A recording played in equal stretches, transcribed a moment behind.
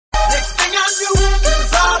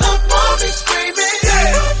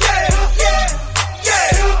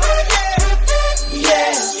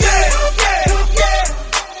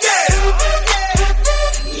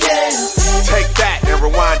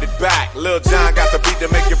9 got the beat to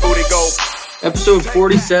make your booty go. Episode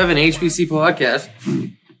 47, HPC Podcast.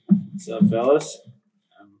 What's up, fellas?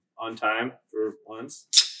 I'm on time for once.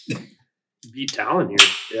 Beat Talon here.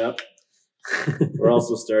 Yep. We're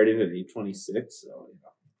also starting at 8:26, so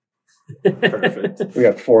perfect. We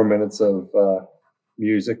got 4 minutes of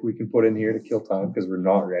music we can put in here to kill time because we're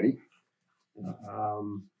not ready.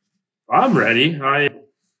 I'm ready. I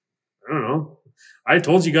don't know. I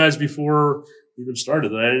told you guys before we even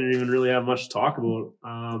started that I didn't even really have much to talk about.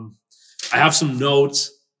 I have some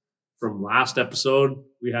notes from last episode.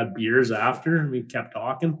 We had beers after and we kept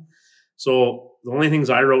talking. So the only things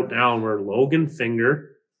I wrote down were Logan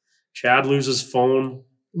finger, Chad loses phone.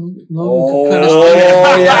 Oh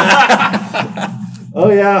yeah. Oh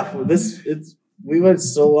yeah. We went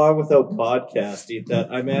so long without podcasting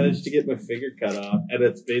that I managed to get my finger cut off, and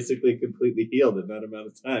it's basically completely healed in that amount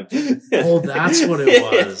of time. Oh, that's what it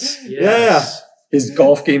was. Yes. Yeah. His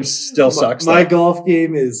golf game still sucks. My golf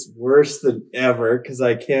game is worse than ever because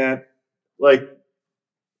I can't,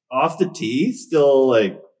 off the tee, still,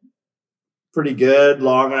 pretty good.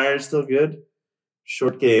 Long iron, still good.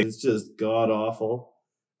 Short game is just god-awful.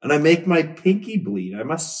 And I make my pinky bleed. I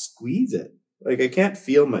must squeeze it. I can't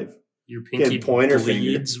feel my... Your pinky pointer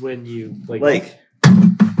bleeds finger. when you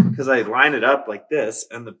because I line it up like this,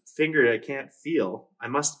 and the finger I can't feel. I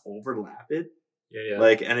must overlap it. Yeah.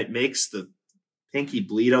 And it makes the pinky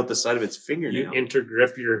bleed out the side of its fingernail. You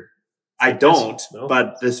intergrip your. I don't, no?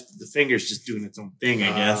 but the finger's just doing its own thing, I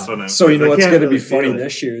guess. So you know what's going to be funny feel it.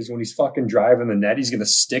 this year is when he's fucking driving the net, he's going to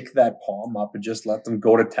stick that palm up and just let them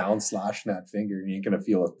go to town slashing that finger. He ain't going to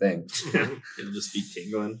feel a thing. It'll just be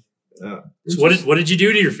tingling. Yeah. So what did you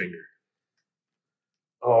do to your finger?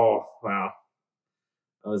 Oh, wow.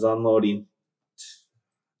 I was unloading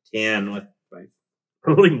 10 with my...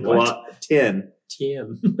 Unloading what? 10.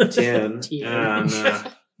 10. 10. And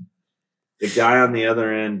the guy on the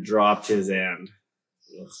other end dropped his end.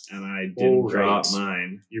 And I didn't drop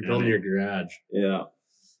mine. You're building your garage. Yeah.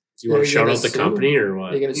 Do you want to shout out the company or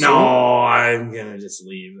what? No, I'm going to just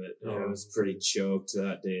leave it. I was pretty choked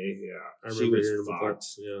that day. Yeah. I She remember was hearing about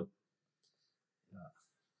fucked. that. Yeah.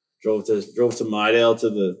 Drove to Mydale to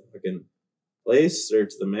the fucking place or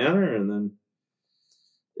to the manor, and then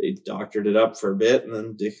they doctored it up for a bit, and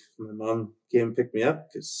then my mom came and picked me up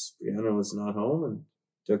because Brianna was not home and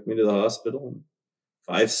took me to the hospital.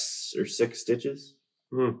 And 5 or 6 stitches.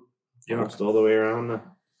 Bounced all the way around.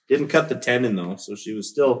 Didn't cut the tendon though, so she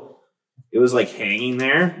was still. It was hanging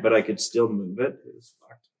there, but I could still move it. It was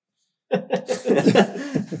fucked.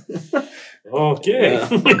 Okay. Yeah.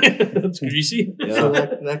 That's greasy. Yeah. So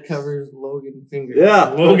that covers Logan finger. Yeah.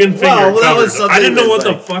 Logan finger. Well, that was covered. I didn't know what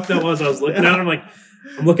something the fuck that was. I was looking at it.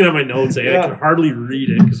 I'm looking at my notes. I could hardly read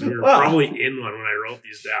it because we were probably in one when I wrote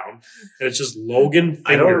these down. And it's just Logan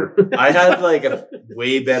finger. I had a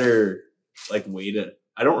way better way to.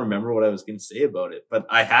 I don't remember what I was going to say about it, but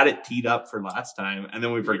I had it teed up for last time, and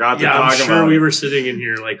then we forgot to talk about it. I'm sure we were sitting in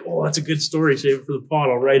here that's a good story. Save it for the pod.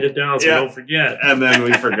 I'll write it down so I don't forget. And then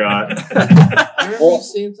we forgot. I remember you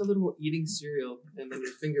saying something about eating cereal, and then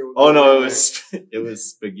your finger would Oh no, it was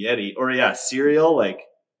spaghetti. Or cereal.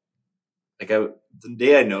 The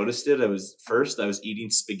day I noticed it, I was eating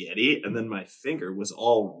spaghetti, and then my finger was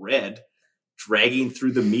all red, dragging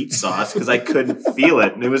through the meat sauce because I couldn't feel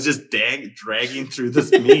it, and it was just dragging through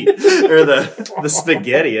this meat or the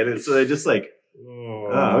spaghetti, and so I just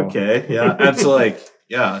okay, yeah, and so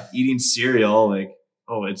eating cereal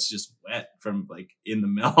it's just wet from in the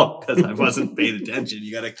milk because I wasn't paying attention.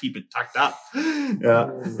 You got to keep it tucked up. Yeah.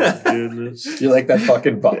 Oh my goodness. You're like that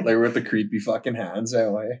fucking butler with the creepy fucking hands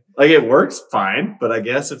that way. It works fine, but I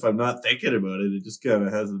guess if I'm not thinking about it, it just kind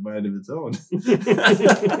of has a mind of its own.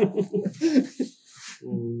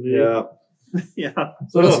 Yeah. Yeah.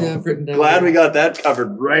 What else you have written down? Glad we got that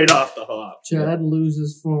covered right off the hop. Chad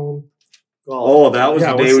loses phone. Oh, that was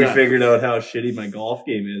the day we that? figured out how shitty my golf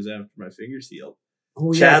game is after my finger's healed.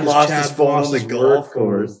 Oh, Chad 'cause lost his phone on the his golf work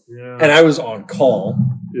course. Yeah. And I was on call.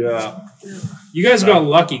 Yeah. You guys got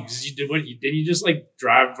lucky because you did what you did. You just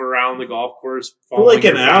drive around the golf course For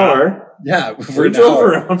an hour. Yeah. We drove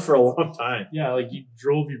around for a long time. Yeah, you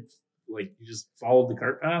drove your you just followed the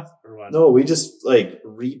cart path or what? No, we just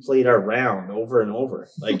replayed our round over and over.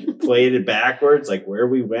 Played it backwards, where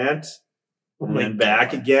we went, and then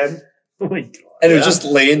back again. Oh my god! And it was just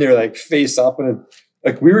laying there face up, and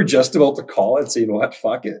we were just about to call it, so you know what?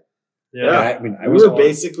 Fuck it. Yeah. I We were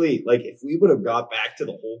basically if we would have got back to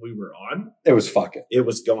the hole we were on, it was fuck it. it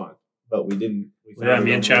was gone. But we didn't.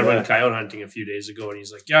 Me and Chad went coyote hunting a few days ago, and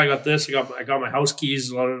he's like, "Yeah, I got this. I got my house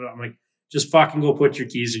keys." I'm like, "Just fucking go put your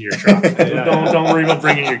keys in your truck. Don't worry about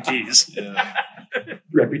bringing your keys." Yeah.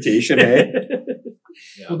 reputation, eh?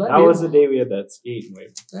 Yeah. Well, that was the day we had that skating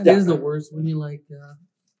wave. That is the worst when you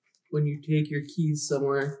when you take your keys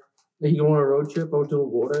somewhere. Like you go on a road trip out to a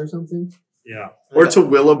water or something. Yeah. Or to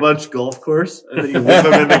Willowbunch Golf Course, and then you leave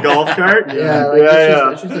them in the golf cart.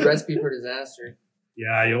 It's just a recipe for disaster.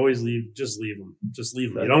 Yeah, you always just leave them. Just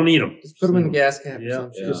leave them. You don't need them. Just put them in the gas cap or Yeah.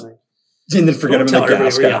 something. Yeah. And then forget them in the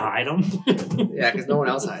gas where you cap. hide them. Yeah, because no one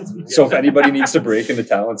else hides them. So if anybody needs to break into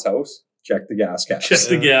Talon's house, check the gas cap. Check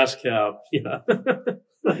the gas cap. Yeah.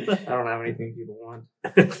 I don't have anything people want.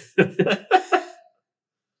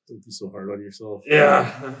 Don't be so hard on yourself.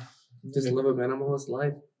 Yeah. Just live a minimalist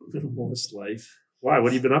life. Minimalist life. Why?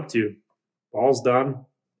 What have you been up to? Ball's done.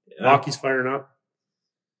 Yeah. Hockey's firing up.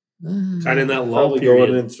 Kind of in that lull Probably period.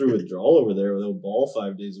 going in through withdrawal over there with a ball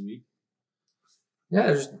 5 days a week.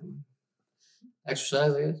 Yeah, just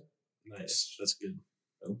exercise, I guess. Nice. That's good.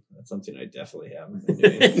 Oh, that's something I definitely haven't been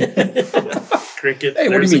doing. Cricket. Hey,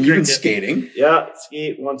 what do There's you mean? the You've been cricket. skating? Yeah,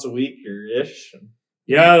 skate once a week or ish.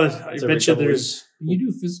 Yeah, I It's every bet you couple there's. You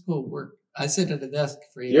do physical work. I sit at a desk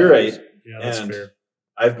for 8 You're hours. right. Yeah, that's And fair.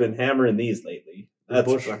 I've been hammering these lately. The That's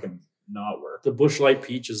bush. fucking not work. The Bush Light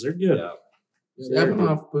peaches, they're good. Yeah. So I've been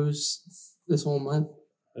off booze this whole month.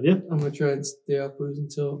 Have you? I'm gonna try and stay off booze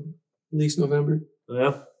until at least November.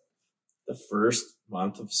 Yeah. The first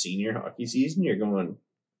month of senior hockey season, you're going,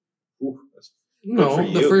 ooh, that's No, for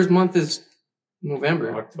the you. first month is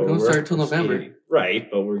November. We don't start till November. skating. Right,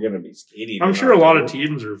 but we're going to be skating. I'm in sure a lot of October.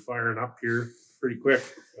 teams are firing up here pretty quick.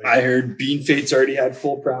 I heard Bean Fate's already had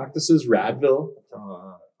full practices. Radville,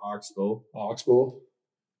 Oxbow. Oxbow.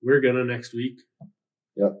 We're gonna next week.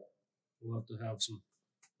 Yep. We'll have to have some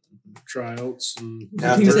tryouts and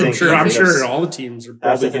Have to Teams think- in Sure, I'm Cardiff's- sure all the teams are I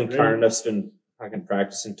probably think getting ready. Cardiff's been fucking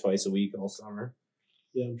practicing twice a week all summer.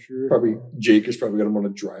 Yeah, I'm sure. Probably Jake has probably got him on a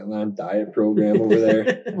dryland diet program over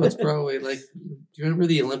there. Well, it's probably like. Do you remember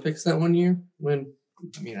the Olympics that one year when?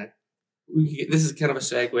 I mean, this is kind of a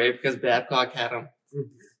segue because Babcock had him.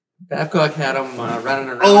 Babcock had him running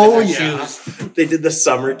around Oh, in their yeah. shoes. They did the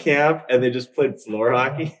summer camp and they just played floor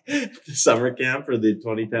hockey. The summer camp for the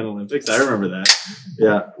 2010 Olympics. I remember that.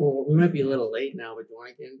 Yeah. Well, we might be a little late now, but do you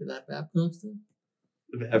want to get into that Babcock stuff?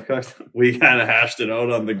 Babcock, we kind of hashed it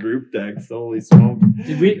out on the group text. Holy smoke.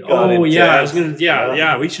 Did we? Got Oh intense. yeah, I was gonna. Yeah.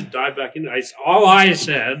 Yeah. We should dive back into. All I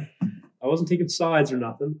said, I wasn't taking sides or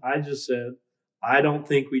nothing. I just said I don't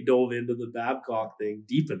think we dove into the Babcock thing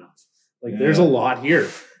deep enough. Like, there's a lot here.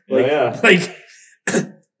 Like, Yeah. like,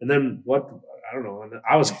 and then what? I don't know. And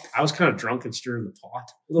I was kind of drunk and stirring the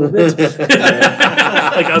pot a little bit.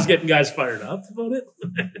 Like, I was getting guys fired up about it.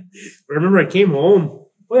 But I remember I came home.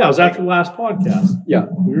 Oh yeah, it was after the last podcast. Yeah.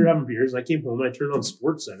 We were having beers, and I came home and I turned on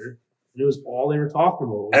Sports Center, and it was all they were talking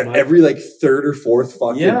about. Was my- Every like third or fourth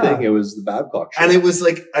fucking Yeah. thing, it was the Babcock show. And it was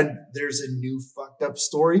like, there's a new fucked up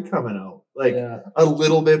story coming out. Like, yeah. a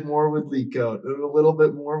little bit more would leak out, and a little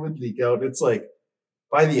bit more would leak out. It's like,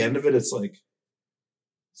 by the end of it, it's like,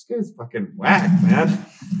 this guy's fucking whack, man.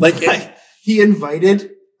 like, He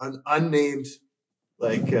invited an unnamed,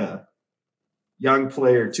 young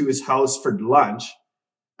player to his house for lunch,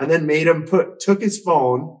 and then made him took his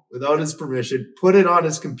phone without his permission, put it on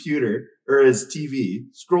his computer or his TV,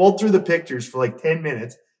 scrolled through the pictures for like 10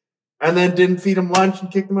 minutes, and then didn't feed him lunch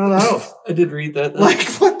and kicked him out of the house. I did read that. Like,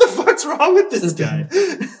 what the fuck's wrong with this guy?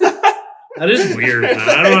 That is weird, man.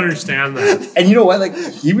 I don't understand that. and you know what? Like,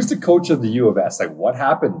 he was the coach of the U of S. Like, what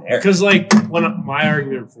happened there? Because, like, when my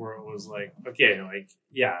argument for it was like, okay, like,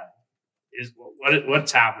 yeah,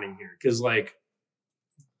 what's happening here? Because, like,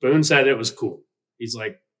 Boone said it was cool. He's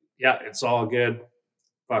like, yeah, it's all good.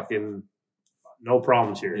 Fucking no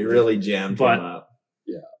problems here. He really jammed But- him up.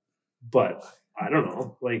 But I don't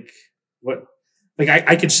know, like, what? Like,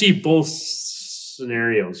 I could see both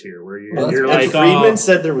scenarios here where you're, Well, you're And like, Friedman oh,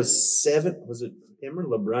 said there was 7. Was it him or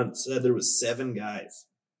LeBrun said there was 7 guys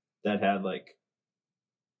that had like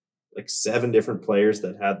 7 different players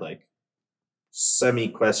that had like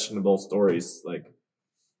semi-questionable stories, like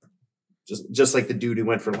just like the dude who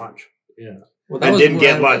went for lunch yeah. Well, and was didn't where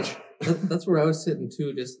get I was- lunch. That's where I was sitting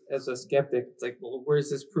too, just as a skeptic. It's like, well, where's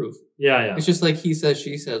this proof? Yeah, yeah. It's just like he says,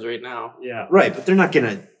 she says right now. Yeah. Right, but they're not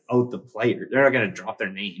gonna out the player. They're not gonna drop their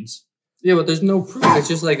names. Yeah, but there's no proof. It's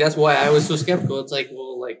just like, that's why I was so skeptical. It's like,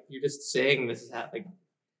 well, like, you're just saying this is happening.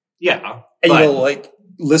 Yeah, And but you know, like,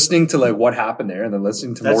 listening to like what happened there, and then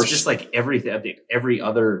listening to that's more. just like every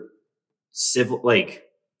other civil, like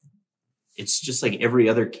it's just like every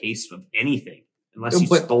other case of anything, unless you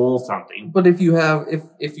But- stole something. But if you have,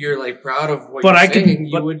 if you're like proud of what But you're I could- saying,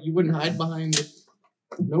 but- you wouldn't hide behind the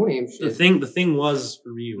no name shit. The thing was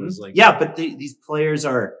for me was like, Yeah, but these players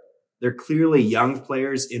they're clearly young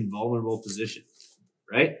players in vulnerable positions,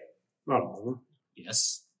 right? Not all of them.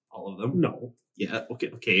 Yes, all of them. No. Yeah,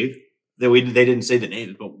 okay. They didn't say the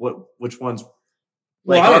names, but which ones?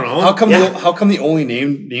 Well, I don't know. How come the only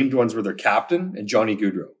named ones were their captain and Johnny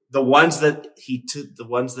Goodrow? The ones that he took, the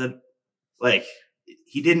ones that like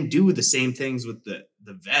he didn't do the same things with the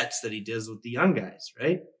vets that he does with the young guys,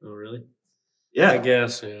 right? Oh, really? Yeah, I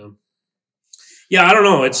guess, yeah. Yeah, I don't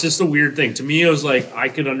know. It's just a weird thing. To me, it was like, I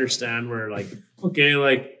could understand where, like, okay,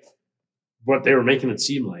 like, what they were making it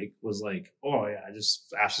seem like was like, oh, yeah, I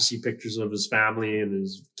just asked to see pictures of his family and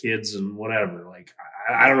his kids and whatever. Like,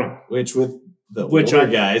 I don't know. which with the older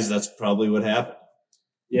guys, that's probably what happened.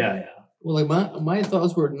 Yeah, yeah. Well, like my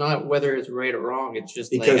thoughts were not whether it's right or wrong. It's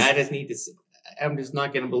just Because- like I just need to. I'm just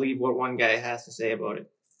not going to believe what one guy has to say about it.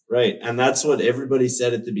 Right. And that's what everybody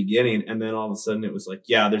said at the beginning. And then all of a sudden it was like,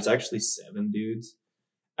 yeah, there's actually 7 dudes.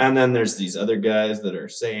 And then there's these other guys that are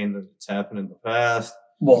saying that it's happened in the past.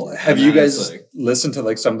 Well, have And you then it's guys like- listened to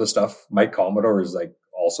like some of the stuff Mike Commodore is like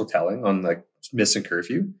also telling on like missing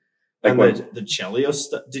curfew? Like And when, the Chelio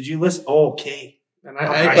stuff. Did you listen? Oh, okay. And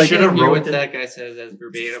I I should can't have hear wrote what the- that guy says as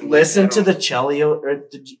verbatim. Listen Like, I to the don't- Chelio. Or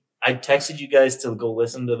did you, I texted you guys to go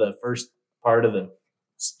listen to the first part of the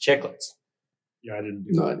Chicklets. Yeah, I didn't do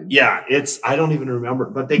No, that. I didn't. Yeah, I don't even remember,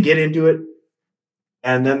 but they get into it,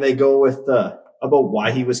 and then they go with about why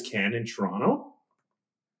he was canned in Toronto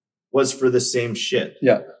was for the same shit.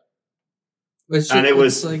 yeah, It's And it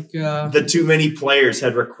was like The too many players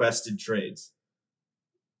had requested trades.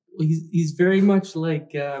 he's very much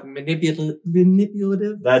like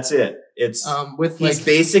manipulative. That's it. It's With he's like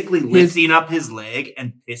basically his- lifting up his leg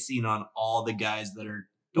and pissing on all the guys that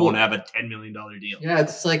don't have a $10 million deal. yeah,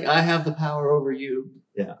 it's like I have the power over you.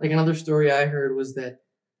 Yeah. Like another story I heard was that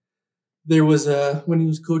there was when he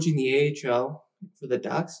was coaching the AHL for the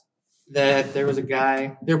Ducks, that there was a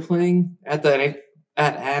guy they're playing at an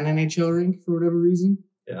NHL rink for whatever reason.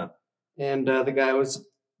 Yeah. And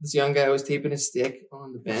this young guy was taping his stick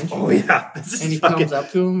on the bench. Oh yeah, this is And he fucking- comes up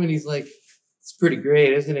to him and he's like, "It's pretty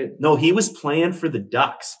great, isn't it?" No, he was playing for the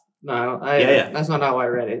Ducks. No, Yeah. that's not how I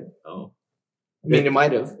read it. Oh, I mean, it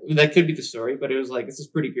might have. That could be the story, but it was like, "This is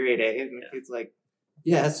pretty great, eh?" And the kid's like,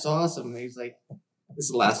 "Yeah, it's awesome." And he's like, "This is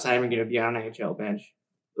the last time you're going to be on an NHL bench."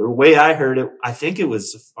 the way I heard it, I think it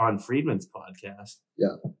was on Friedman's podcast.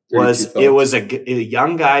 Was 32 it was a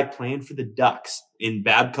young guy playing for the Ducks in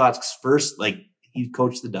Babcock's first, like he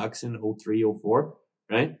coached the Ducks in 03, 04,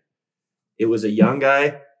 right? It was a young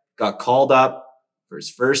guy, got called up for his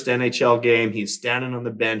first NHL game. He's standing on the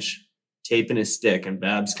bench, taping his stick, and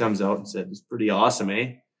Babs comes out and said, "It's pretty awesome, eh?"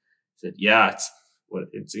 I said, "Yeah,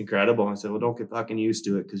 it's incredible." I said, "Well, don't get fucking used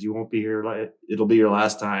to it because you won't be here. It'll be your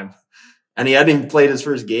last time." And he hadn't even played his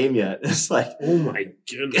first game yet. It's like, Oh my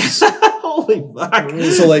goodness. holy fuck.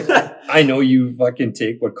 So, like, I know you fucking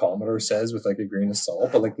take what Commodore says with like a grain of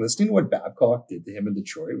salt, but like listening to what Babcock did to him in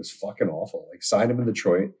Detroit was fucking awful. Like, signed him in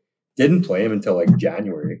Detroit, didn't play him until like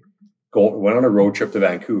January. Went on a road trip to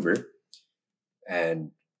Vancouver,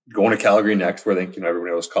 and going to Calgary next, where I think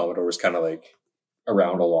everybody knows Commodore was kind of like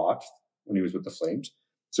around a lot when he was with the Flames.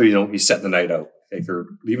 So he's setting the night out. Like they're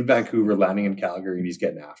leaving Vancouver, landing in Calgary, and he's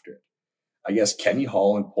getting after it. I guess Kenny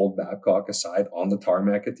Holland pulled Babcock aside on the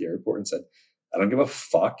tarmac at the airport and said, "I don't give a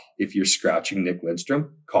fuck if you're scratching Nick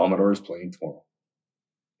Lindstrom. Commodore is playing tomorrow."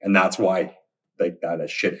 And that's why like that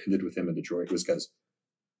shit ended with him in Detroit, was because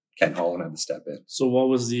Ken Holland had to step in. So why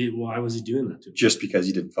was he doing that to him? Just because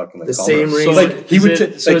he didn't fucking like The Commodore. same So, reason- like he would.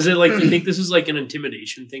 is it like, you think this is like an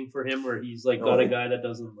intimidation thing for him, where he's like got a guy that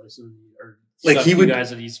doesn't listen, or Like, stuff he to would- guys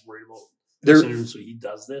that he's worried about There- listening to, so he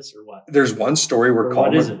does this, or what? There's one story where Or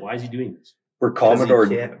what is Commodore, it? Why is he doing this? where Commodore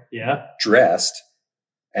Yeah. dressed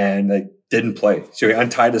and like didn't play. So he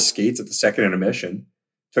untied his skates at the second intermission,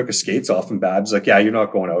 took his skates off, and Babs like, "Yeah, you're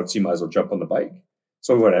not going out, so you might as well jump on the bike."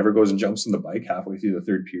 So whatever, goes and jumps on the bike halfway through the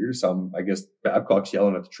third period. I guess Babcock's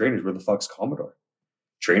yelling at the trainers, "Where the fuck's Commodore?"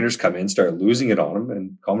 Trainers come in, start losing it on him,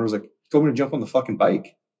 and Commodore's like, "You told me to jump on the fucking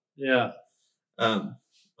bike." Yeah.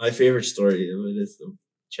 My favorite story of it is the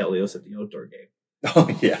Chelios at the outdoor game. Oh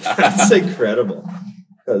yeah. That's incredible.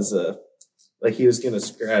 Because like he was going to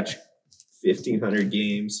scratch 1,500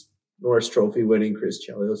 games, Norris Trophy winning Chris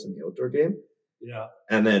Chelios in the outdoor game. Yeah.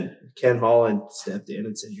 And then Ken Holland stepped in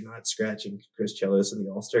and said, "You're not scratching Chris Chelios in the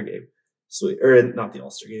All-Star game." Or not the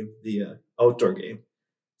All-Star game, the outdoor game.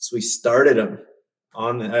 So we started him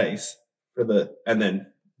on the ice and then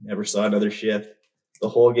never saw another shift the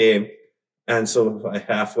whole game. And so by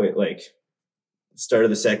halfway, like start of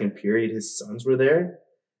the second period, his sons were there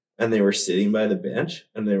and they were sitting by the bench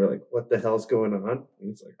and they were like, "What the hell's going on?" And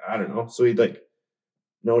he's like, "I don't know." So he like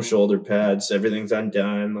no shoulder pads, everything's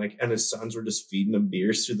undone. Like, and his sons were just feeding him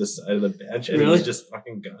beers through the side of the bench, and he was just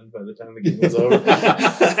fucking gunned by the time the game was over.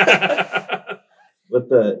 But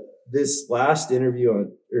this last interview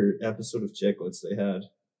or episode of Chicklets,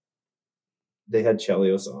 they had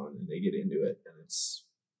Chelios on, and they get into it, and it's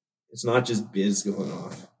not just biz going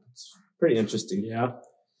off. It's pretty interesting. Yeah.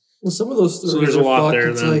 Well, some of those stories there's are a lot fucked. there,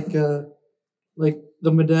 It's then. like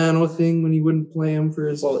the Medano thing when he wouldn't play him for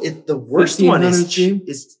his. Well, the worst one 1500 team?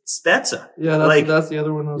 is Spezza. Yeah, that's the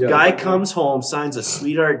other one. I was Guy talking about. comes home, signs a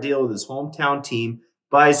sweetheart deal with his hometown team,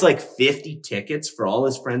 buys like 50 tickets for all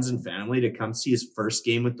his friends and family to come see his first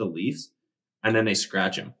game with the Leafs, and then they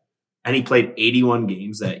scratch him. And he played 81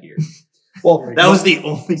 games that year. Well, That was the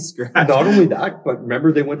only scratch. not only that, but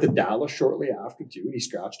remember they went to Dallas shortly after too, and he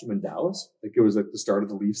scratched him in Dallas. Like it was like the start of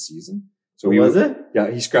the Leafs season. So he was it? Yeah,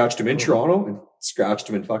 he scratched him in Toronto and scratched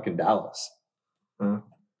him in fucking Dallas.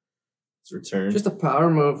 It's returned. Just a power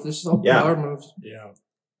move. This is all Yeah. power moves. Yeah.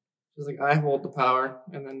 It's like I hold the power,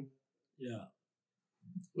 and then Yeah.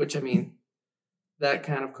 which I mean, that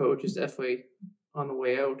kind of coach is definitely on the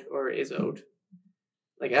way out or is out.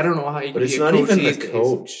 Like I don't know how you. But can it's be a not coach even the these days.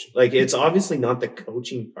 coach. Like, it's obviously not the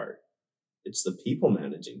coaching part. It's the people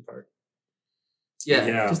managing part. Yeah,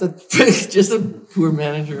 Yeah. just a poor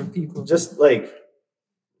manager of people. Just like,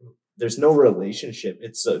 there's no relationship.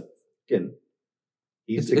 It's a fucking,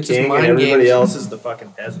 he's the It's just king and mind everybody games. else is the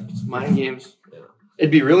fucking peasant. Just mind games.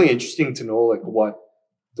 It'd be really interesting to know like what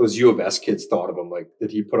those U of S kids thought of him. Like,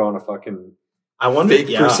 did he put on a fucking I wonder,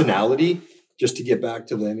 fake personality just to get back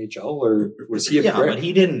to the NHL, or was he a Yeah, prick? but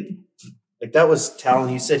he didn't. Like, that was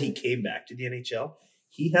Talon. You said he came back to the NHL.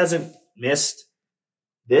 He hasn't missed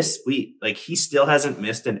this week. Like, he still hasn't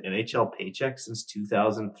missed an NHL paycheck since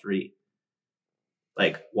 2003.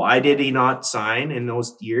 Like, why did he not sign in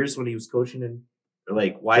those years when he was coaching?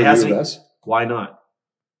 Why For hasn't? U of S? Why not?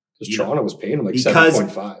 Because Toronto was paying him like Because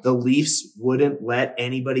 7.5. the Leafs wouldn't let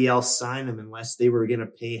anybody else sign him unless they were going to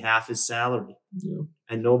pay half his salary. Yeah.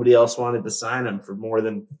 And nobody else wanted to sign him for more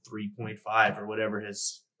than 3.5 or whatever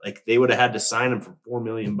his, like, they would have had to sign him for $4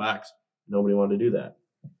 million. Nobody wanted to do that.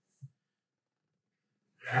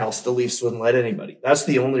 Else the Leafs wouldn't let anybody. That's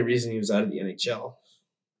the only reason he was out of the NHL.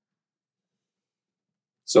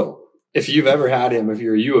 So if you've ever had him, if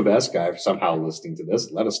you're a U of S guy somehow listening to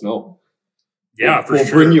this, let us know. Yeah, for we'll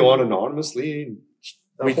sure. bring you on anonymously.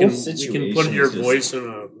 The We whole can situation put your is just- voice in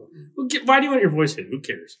a. Why do you want your voice hit? Who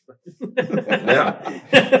cares? Yeah.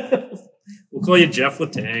 We'll call you Jeff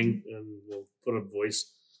Letang, and we'll put a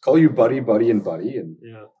voice. Call you buddy, and buddy. And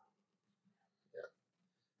Yeah.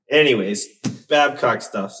 Anyways, Babcock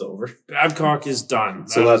stuff's over. Babcock is done.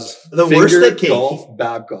 so that's The finger, worst that came- golf,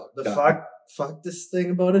 Babcock. The done. fuck this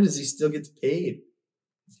thing about it is he still gets paid.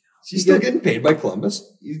 He's still getting paid by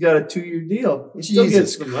Columbus. He's got a 2-year deal. He still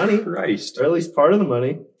gets the money, Christ. or at least part of the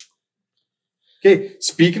money. Okay,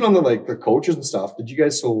 speaking on the coaches and stuff, did you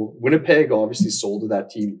guys, so Winnipeg obviously sold to that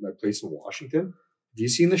team, that place in Washington. Have you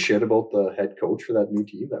seen the shit about the head coach for that new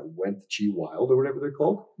team that went G Wild or whatever they're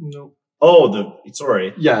called? No. Oh,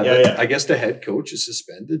 sorry. Yeah. I guess the head coach is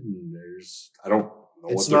suspended, and I don't know.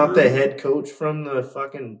 It's what not they're the rumoring. head coach from the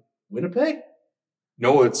fucking Winnipeg?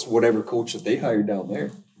 No, it's whatever coach that they hired down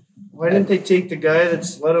there. Why didn't they take the guy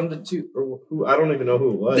that's led them to 2, or who? I don't even know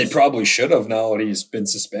who it was. They probably should have now that he's been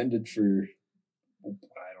suspended for, I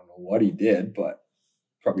don't know what he did, but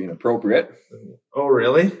probably inappropriate. Oh,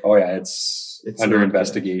 really? Oh, yeah, it's under not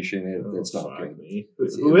investigation. Oh, It's not fuck good. me.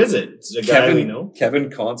 Who is it? It's a guy we know.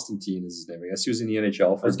 Kevin Constantine is his name. I guess he was in the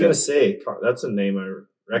NHL for I was a going bit. to say, that's a name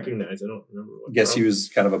I recognize. I don't remember what. I guess he was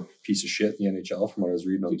kind of a piece of shit in the NHL from what I was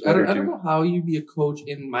reading on I Twitter, don't too. know how you be a coach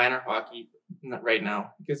in minor hockey right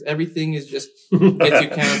now because everything is just gets you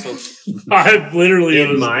canceled. I literally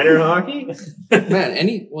in minor hockey. Man,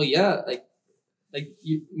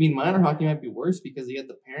 you mean minor hockey might be worse because you got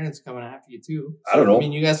the parents coming after you too. I don't know. I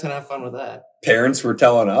mean, you guys can have fun with that. Parents were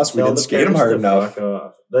telling us we Tell didn't the skate him parents hard to enough. fuck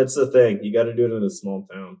off. That's the thing. You got to do it in a small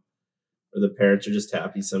town, where the parents are just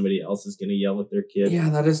happy somebody else is going to yell at their kid. Yeah,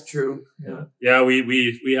 that is true. Yeah. Yeah,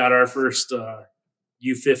 we had our first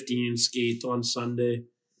U15 skate on Sunday.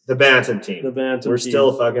 The Bantam team. The Bantam We're team.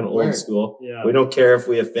 still fucking old Where? school. Yeah. We don't care if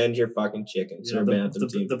we offend your fucking chickens. Yeah, You're a Bantam the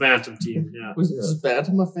team. The Bantam team, yeah. Was this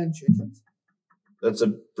Bantam offend chickens? That's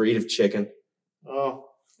a breed of chicken. Oh,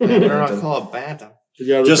 I don't know how to call it Bantam.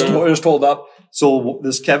 Just hold up. So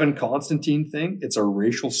this Kevin Constantine thing, it's a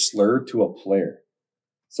racial slur to a player.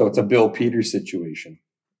 So it's a Bill Peters situation.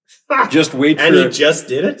 Just wait for And he just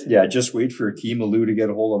did it? Yeah, just wait for Akeem Alou to get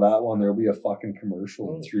a hold of that one. There'll be a fucking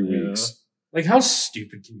commercial in 3 Yeah. weeks. Like, how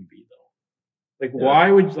stupid can you be, though? Like, Yeah.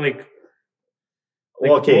 why would, like...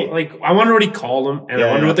 Okay. Like, I wonder what he called him, and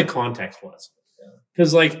I wonder what the context was.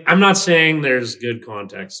 Because, like, I'm not saying there's good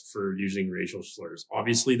context for using racial slurs.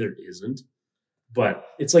 Obviously, there isn't. But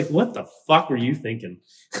it's like, what the fuck were you thinking?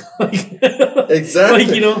 Exactly.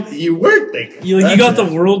 Like, you know, you weren't thinking. you got the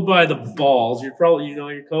world by the balls. You're probably,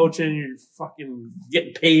 you're coaching. You're fucking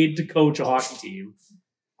getting paid to coach a hockey team,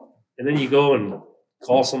 and then you go and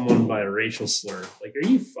call someone by a racial slur. Like, are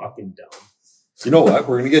you fucking dumb? You know what?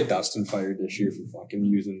 We're gonna get Dustin fired this year for fucking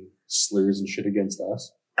using slurs and shit against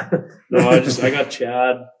us. No, I got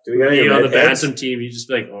Chad. Do we got any on the redheads? Bantam team? You just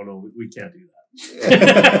be like, oh no, we can't do that.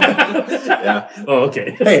 Yeah. Oh,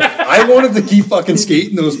 okay. Hey, I wanted to keep fucking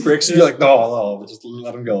skating those pricks, and you're like, no, just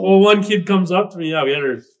let them go. Well, one kid comes up to me. Yeah, we had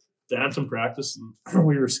our Bantam practice, and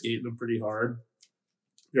we were skating them pretty hard.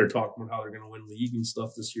 They were talking about how they're going to win league and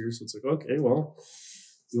stuff this year. So it's like, okay, well,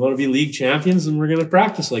 you want to be league champions, and we're going to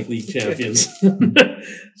practice like league champions.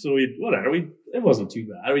 So it wasn't too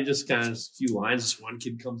bad. We just kind of a few lines. This one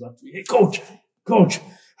kid comes up to me, hey, coach.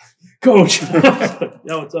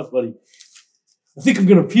 Yeah, what's up, buddy? I think I'm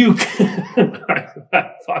going to puke.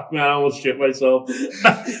 Fuck, man, I almost shit myself.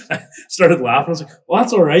 I started laughing. I was like, well,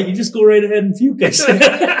 that's all right. You just go right ahead and puke. I said.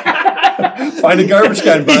 Find a garbage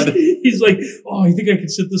can, bud. He's like, oh, you think I can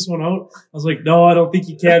sit this one out? I was like, no, I don't think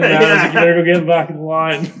you can, man. I was like, you better go get him back in the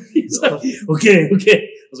line. He's like, okay.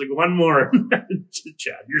 I was like, one more.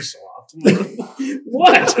 Chad, you're soft. I'm like,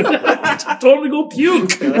 what? I told him to go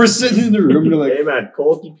puke. We're sitting in the room, and you're like, Hey man,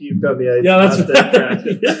 Colky puked on the ice. Yeah, that's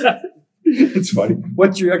right. yeah. it's funny.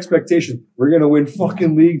 What's your expectation? We're gonna win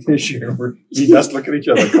fucking league this year. We just look at each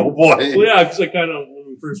other like, oh boy. Well, yeah, because I kind of, when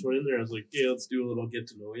we first went in there, I was like, yeah, let's do a little get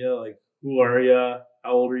to know you. Like, who are you?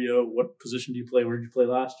 How old are you? What position do you play? Where did you play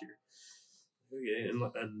last year? Okay,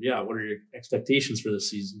 and yeah, what are your expectations for this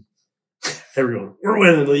season? Everyone, we're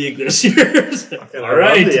winning the league this year. All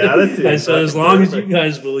right. The attitude. I said, as long as you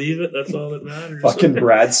guys believe it, that's all that matters. Fucking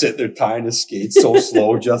Brad sitting there tying his skates so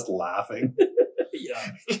slow, just laughing.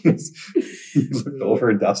 Yeah. He looked over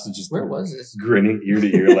and Dustin just Where was this? grinning ear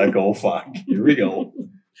to ear like, oh fuck, here we go. in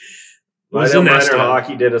Minor Estevan.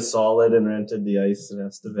 hockey did a solid and rented the ice in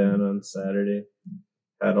Estevan on Saturday.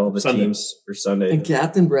 Had all the Sunday. teams for Sunday. And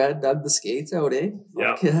Captain Brad dug the skates out, eh?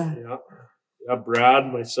 Yeah. Fuck yeah. Yeah,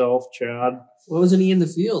 Brad, myself, Chad. What wasn't he in the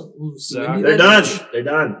field? Was Zach. Wendy They're there? done. They're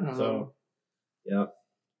done. Oh. So, yeah.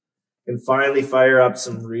 Can finally fire up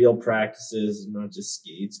some real practices and not just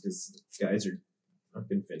skates because guys are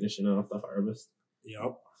fucking finishing off the harvest.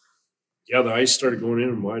 Yep. Yeah, the ice started going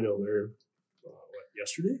in Minot there.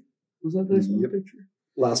 Yesterday? Was that this Yep. picture?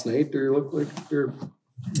 Last night, there looked like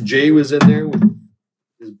Jay was in there with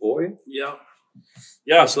his boy. Yeah.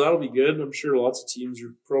 Yeah, so that'll be good. I'm sure lots of teams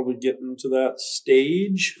are probably getting to that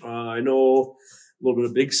stage. I know a little bit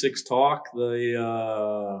of Big Six talk.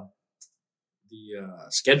 The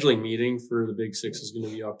scheduling meeting for the Big Six is going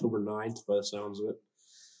to be October 9th by the sounds of it.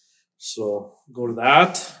 So go to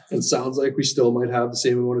that. It sounds like we still might have the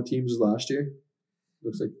same amount of teams as last year.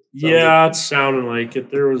 Looks like. Yeah, it's sounding like it.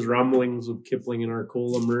 There was rumblings of Kipling and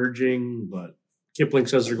Arcola merging, but Kipling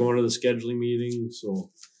says they're going to the scheduling meeting, so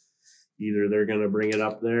either they're going to bring it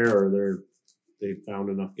up there or they found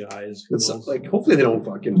enough guys. Who It's knows? like, hopefully they don't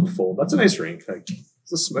fucking fold. That's a nice rink. Like,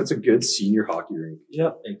 it's a good senior hockey rink.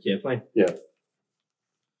 Yep. They can't play. Yeah.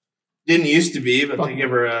 Didn't used to be, but they Fucking- give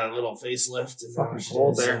her a little facelift. And Fucking now she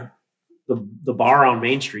cold is, there. The bar on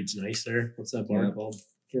Main Street's nice there. What's that bar Yeah. called?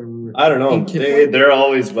 Can't remember. I don't know. In Kipling? They're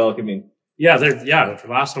always welcoming. Yeah, the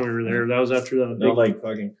last time we were there, that was after the Not like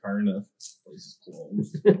fucking Carna. Place is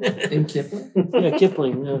closed. In Kipling? yeah,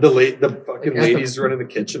 Kipling. Yeah. The fucking Like, ladies running the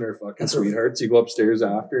kitchen are fucking sweethearts. You go upstairs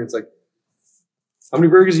after, and it's like, how many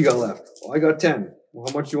burgers you got left? Well, I got 10. Well,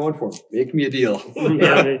 how much do you want for them? Make me a deal.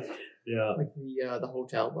 yeah. Like the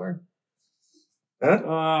hotel bar? I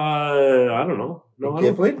don't know. No, I Can't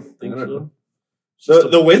don't play? think I don't so. know.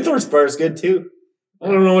 The Windthorst bar is good too. I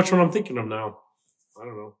don't know which one I'm thinking of now. I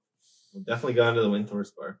don't know. I've definitely gone to the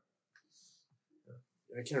Windthorst bar.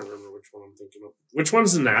 I can't remember which one I'm thinking of. Which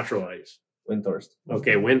one's the natural ice? Windthorst.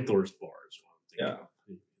 Okay, Windthorst bar is what I'm thinking Yeah.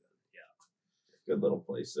 Good little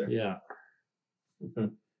place there. of. Yeah.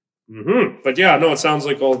 Mhm. Mm-hmm. But yeah, no, it sounds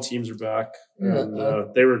like all the teams are back. Yeah,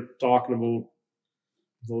 And they were talking about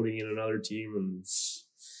voting in another team, and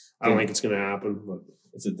I don't think it's going to happen. But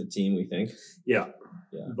Is it the team we think? yeah.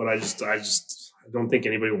 Yeah. But I don't think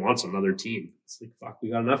anybody wants another team. It's like, fuck, we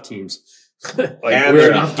got enough teams. Like, And we're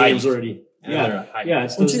they're enough a games height. already. And Yeah. they're a height. Yeah,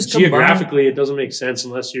 it's Well, just combine- geographically, it doesn't make sense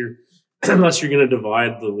unless you're going to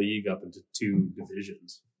divide the league up into two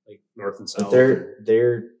divisions, like North and South. But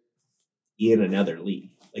they're in another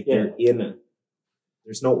league. Like they're in a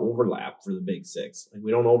there's no overlap for the Big Six. Like,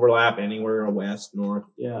 we don't overlap anywhere west, north.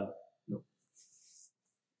 Yeah. No.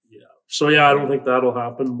 Yeah. So yeah, I don't think that'll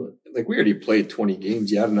happen, but Like, we already played 20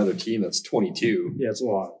 games. You had another team that's 22. yeah, it's a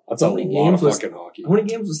lot. That's a How many lot of games was- fucking hockey. How many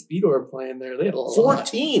games was Speedor playing there? They had a lot.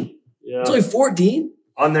 14 Yeah. It's only 14?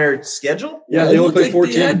 on their schedule. Yeah, they it only looked played like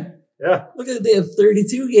 14. they had- Yeah. Look at it, they had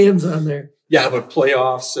 32 games on there. Yeah, but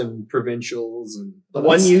playoffs and provincials and The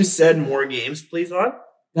one you said more games, please, on?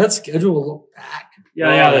 That schedule will look back. Yeah.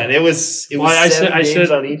 Man, it was Well, I said- I games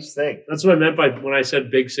said- on each thing. That's what I meant by when I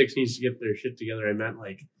said Big Six needs to get their shit together. I meant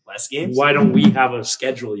like, Less games? why don't we have a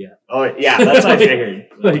schedule yet? Oh, yeah, that's what I figured.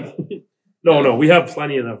 Like, no, we have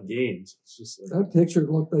plenty enough games. It's just like, That picture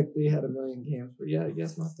looked like they had a million games, but yeah, I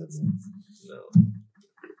guess not that many. No.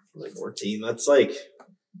 Like 14. That's like,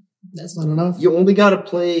 That's not enough. you only got to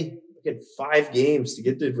play like 5 games to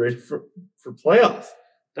get ready for playoffs.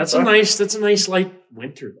 that's a nice light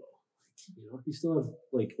winter though. You know, you still have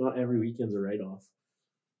like not every weekend's a write off.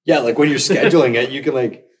 yeah, like when you're scheduling it, you can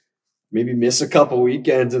like maybe miss a couple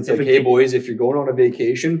weekends. It's If like, a hey game- boys, if you're going on a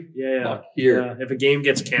vacation, Yeah. fuck, here. Yeah. If a game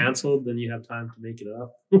gets canceled, then you have time to make it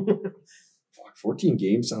up. Fuck, 14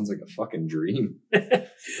 games sounds like a fucking dream.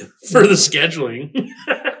 For the scheduling.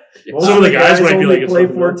 Most Some of the guys might be only like, it's play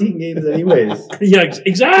not enough. 14 games anyways. Yeah,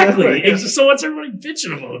 exactly. Yeah. So what's everybody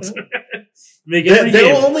bitching about? Make they, every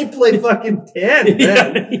they'll game. only play fucking 10.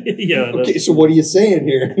 Yeah, man. yeah. Okay, so what are you saying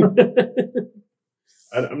here?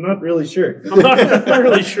 I'm not really sure. I'm not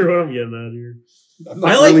really sure what I'm getting at here. I'm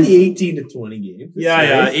I not like really- the 18 to 20 games. It's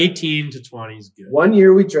Yeah. nice. 18 to 20 is good. One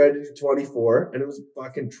year we tried to do 24, and it was a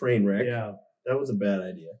fucking train wreck. Yeah. That was a bad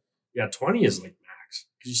idea. Yeah, 20 is like max.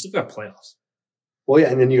 Because you still got playoffs. Well,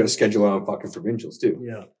 yeah, and then you got to schedule out on fucking provincials too.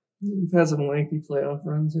 Yeah. We've had some lengthy playoff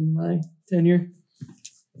runs in my tenure.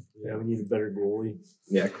 Yeah, we need a better goalie.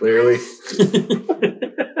 Yeah, clearly.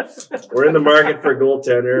 We're in the market for a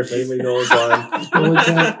goaltender. If anybody knows one,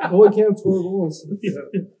 Goalie can't score goals.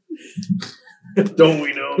 don't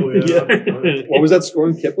we know? Yeah. What was that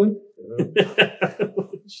scoring, Kipling?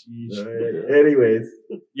 Jeez. All right. Anyways,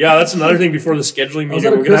 Yeah, that's another thing before the scheduling I was meeting.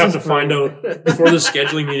 at a We're going to have to Christmas find out, before the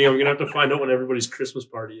scheduling meeting, I'm going to have to find out when everybody's Christmas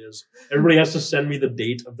party is. Everybody has to send me the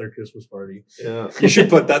date of their Christmas party. yeah. You should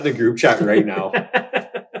put that in the group chat right now.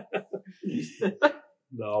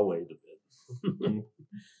 No, I'll wait a bit.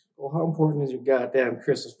 Well, how important is your goddamn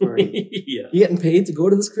Christmas party? Yeah. You getting paid to go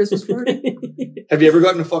to this Christmas party? Have you ever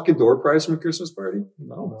gotten a fucking door prize from a Christmas party?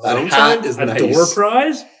 No. That hat is A nice. door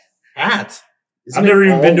prize? Hat. I've never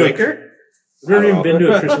even been to a liquor. I've never even Oh. been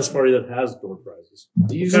to a Christmas party that has door prizes.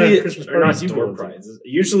 Usually, Christmas or not parties you door go to? prizes.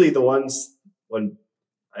 Usually, the ones when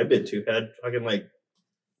I've been to had fucking like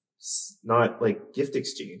not like gift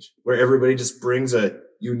exchange where everybody just brings a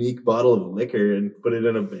unique bottle of liquor and put it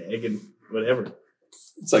in a bag and whatever.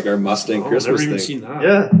 It's like our Mustang Oh, I've Christmas never even thing. seen that.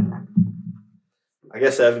 Yeah. I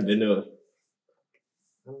guess I haven't been to a.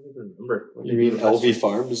 I don't even remember. You mean LV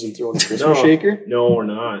Farms and throwing a Christmas No. shaker? No, we're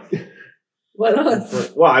not. Why not?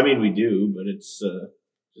 Well, I mean, we do, but it's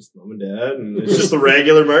just mom and dad, and it's just the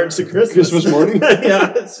regular Martin's to Christmas. Christmas morning?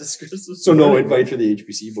 Yeah, it's just Christmas. So no morning. invite for the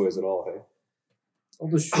HPC boys at all, hey? I'll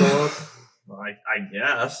just show up. I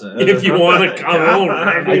guess. If you wanna come over,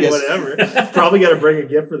 I I mean, guess. whatever. Probably got to bring a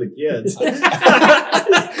gift for the kids.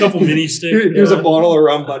 A couple mini sticks. Here's a bottle of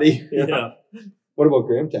rum, buddy. Yeah. What about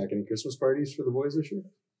Graham Tack? Any Christmas parties for the boys this year?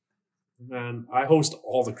 Man, I host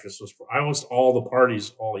all the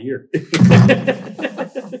parties all year.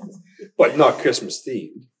 But not Christmas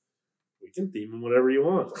themed. We can theme them whatever you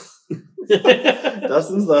want.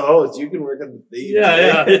 Dustin's the host. You can work on the theme.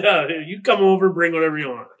 Yeah. You come over, bring whatever you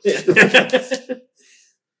want.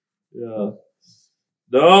 Yeah.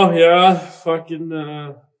 No, yeah, fucking,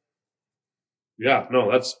 yeah,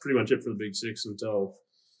 no, that's pretty much it for the Big Six until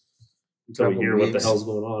we Couple hear what the weeks. hell's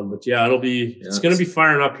going on. But yeah, it's going to be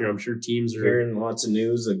firing up here. I'm sure teams are. Hearing lots of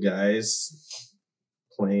news of guys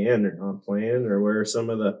playing or not playing, or where some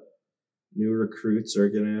of the new recruits are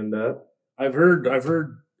going to end up. I've heard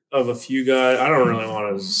of a few guys. I don't really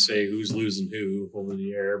want to say who's losing who over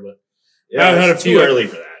the air, but Yeah, I've had it's a few- too early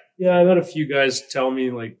for that. yeah, I've had a few guys tell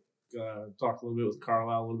me, like, talk a little bit with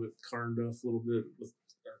Carlisle, a little bit with Carnduff, a little bit with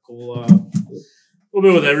Arcola, a little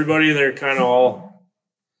bit with everybody. They're kind of all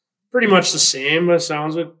pretty much the same, it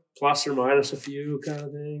sounds like, plus or minus a few kind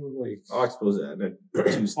of thing. Like, Oxbow's at it.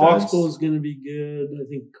 2 studs. Oxbow's going to be good. I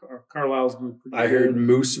think Carlisle's going to be pretty I heard good.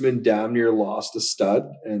 Mooseman damn near lost a stud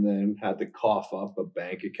and then had to cough up a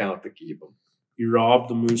bank account to keep him. He robbed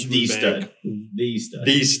the Moose The Bank. stud. The stud.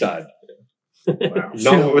 The stud. Wow.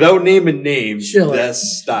 No, without naming names, Schiller. the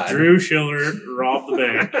stud. Drew Schiller robbed the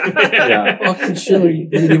bank. Yeah. Fucking Schiller, you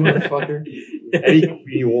greedy motherfucker. And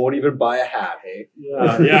you won't even buy a hat, hey?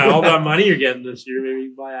 Yeah, all that money you're getting this year, maybe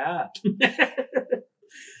you can buy a hat.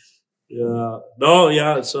 Yeah. No,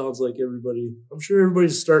 yeah, it sounds like I'm sure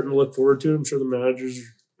everybody's starting to look forward to it. I'm sure the managers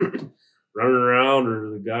are running around, or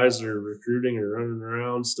the guys that are recruiting are running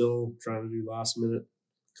around still trying to do last minute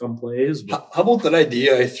come plays. But How about that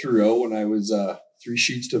idea I threw out when I was 3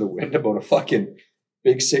 sheets to the wind about a fucking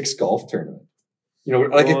Big Six golf tournament? You know,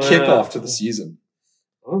 like a kickoff to the season.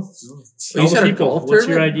 You said a golf what's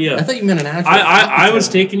your tournament? idea? I thought you meant an actual. I was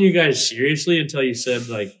taking you guys seriously until you said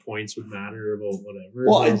like points would matter about whatever.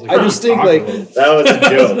 Well, was I just think like That was a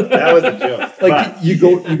joke. That was a joke. like you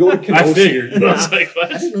go to Kenosha. I figured. I was like,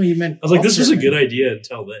 what? I didn't know you meant. I was like, golf this was a tournament. good idea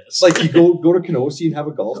until this. Like you go to Kenosha and have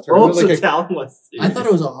a golf Oh, tournament. so Like Talon was. I thought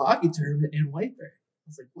it was a hockey tournament in White Bear. I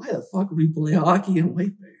was like, why the fuck would we play hockey in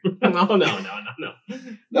White Bear? No.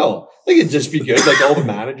 no, I think it'd just be good. Like all the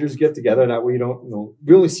managers get together, and that way you don't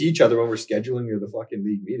we only see each other when we're scheduling or the fucking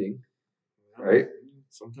league meeting, right?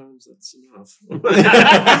 Sometimes that's enough.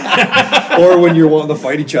 Or when you're wanting to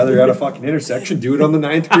fight each other at a fucking intersection, do it on the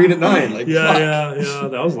 9th green at 9. Like fuck. yeah.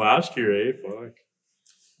 That was last year, eh? Fuck.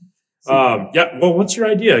 Yeah. Well, what's your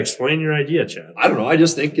idea? Explain your idea, Chad. I don't know. I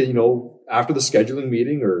just think, after the scheduling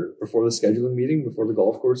meeting or before the scheduling meeting, before the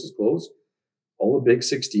golf course is closed, all the Big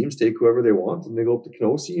Six teams take whoever they want and they go up to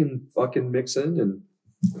Kenosha and fucking mix in and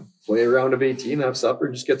play a round of 18, have supper,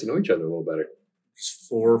 and just get to know each other a little better. Just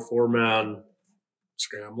four-man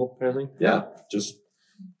scramble kind of thing. Yeah. Just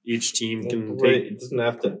Each team can It doesn't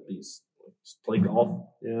have to be just play golf.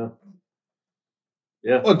 Yeah.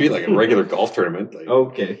 well, it'd be like a regular golf tournament. Like,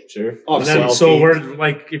 Okay, sure. And obviously, then, you so where,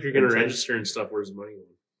 like, if you're going to Okay. register and stuff, where's the money going?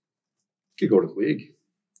 could go to the league.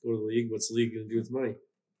 Go to the league. What's the league going to do with the money?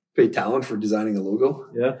 Pay Talon for designing a logo.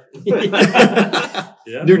 Yeah.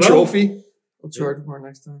 Yeah. New well, trophy. I'll charge more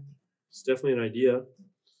next time. It's definitely an idea.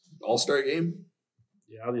 All-star game.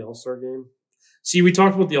 Yeah, the All-Star game. See, we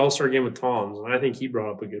talked about the All-Star game with Tom's, and I think he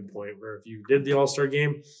brought up a good point where if you did the All-Star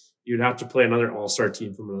game, you'd have to play another All-Star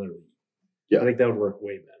team from another league. Yeah. I think that would work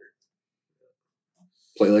way better.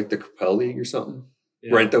 Play like the Capel League or something.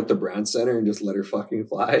 Yeah. Rent out the Brand Center and just let her fucking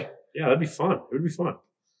fly. Yeah, that'd be fun. It would be fun.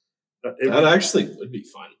 That actually would be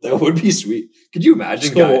fun. That would be sweet. Could you imagine?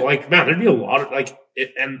 Just go, guy- like, man, there'd be a lot of, like,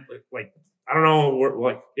 it, and, like, I don't know,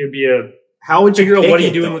 like, it'd be a, How would you figure out pick what are you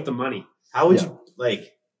it, doing though? with the money? How would Yeah. you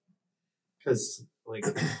because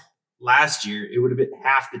last year it would have been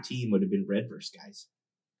half the team would have been Redverse guys.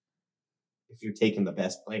 If you're taking the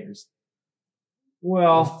best players.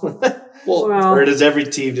 Well, Or does every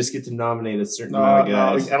team just get to nominate a certain amount of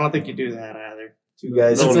guys? I don't think you do that either. 2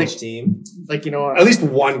 guys It's on like- each team. Like, you know what? at least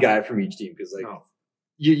one guy from each team, because like No.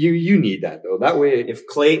 you need that though. That way, If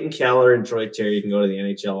Clayton Keller and Troy Terry can go to the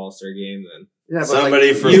NHL All-Star game, then Yeah, but somebody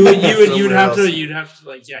like, from you'd somewhere have else. you'd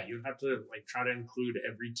have to like try to include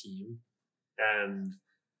every team, and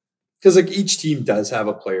because like each team does have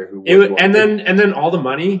a player who it would would, want and to- then all the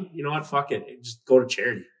money, you know what? Fuck it, just go to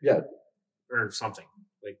charity, Yeah. or something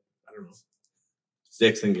like I don't know,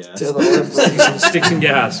 Sticks and gas. to the Olympics. sticks and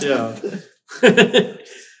gas, yeah.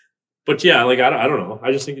 But yeah, like I don't know.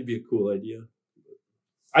 I just think it'd be a cool idea.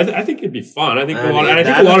 I think it'd be fun. I think a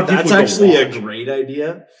lot of people. That's would actually go a watch. great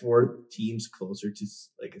idea for teams closer to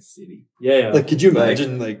like a city. Yeah. like, could you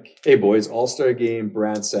imagine like, hey boys, All-Star game,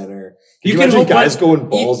 Brand Center? Could you can imagine hope guys that- going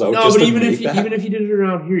balls out? No, just but to even make if you did it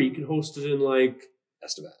around here, you could host it in like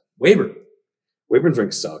Estevan. Weyburn. Weyburn's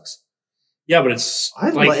rink sucks. Yeah, but it's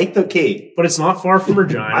I like the Cape. but it's not far from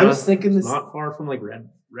Regina. I was thinking this. not far from like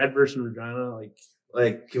Red versus Regina.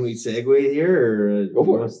 Like Can we segue here or Go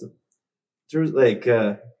for it. There's like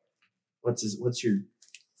what's your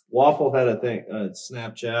Waffle had a thing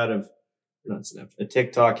Snapchat of not Snapchat a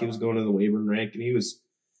TikTok. He was going to the Weyburn rank and he was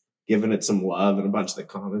giving it some love and a bunch of the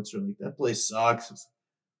comments were like that place sucks.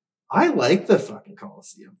 I like the fucking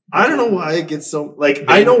Coliseum. I don't know why it gets so like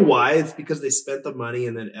I know why it's because they spent the money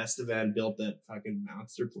and then Estevan built that fucking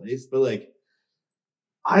monster place, but like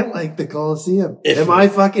I like the Coliseum. Am I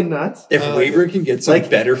fucking nuts? If Weyburn can get some like,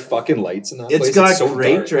 better fucking lights in that It's place, got so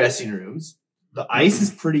great dark. dressing rooms. The ice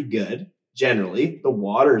is pretty good, generally. The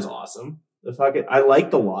water is awesome. I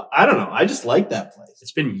like the lot. I don't know. I just like that place.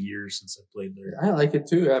 it's been years since I played there. I like it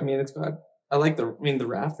too. I mean, the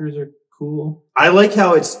rafters are cool. I like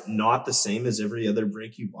how it's not the same as every other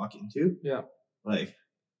rink you walk into. Yeah. Like,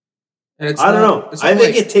 And it's I don't know. it's I not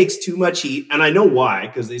think like- it takes too much heat, and I know why,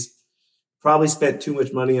 because they probably spent too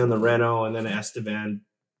much money on the reno, and then Estevan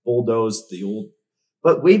bulldozed the old.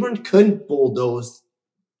 But Weyburn couldn't bulldoze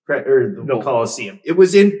the Coliseum. It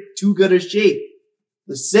was in too good a shape.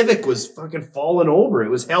 The Civic was fucking falling over. It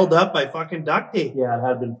was held up by fucking duct tape. Yeah, it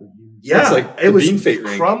had been for years. Yeah, It's like it the was Bean Fate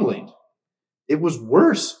rink. crumbling. it was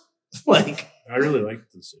worse. Like, I really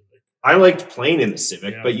liked the Civic. I liked playing in the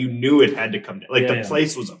Civic, Yeah. but you knew it had to come down. Like, Yeah, the yeah.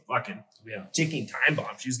 place was a fucking Yeah. ticking time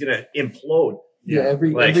bomb. She was going to implode. Yeah,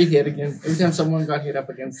 every like- hit against every time someone got hit up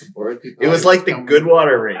against the board, people It was like the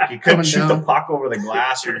Goodwater rink. You couldn't Coming shoot the down. puck over the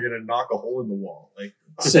glass or you're going to knock a hole in the wall. Like,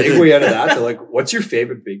 Segue out of that to like, what's your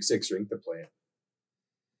favorite Big Six rink to play in?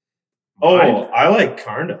 oh, Mine? I like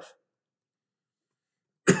Cardiff.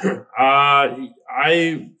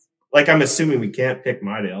 I'm assuming we can't pick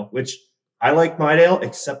Mydale, which I like Mydale,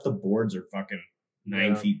 except the boards are fucking 9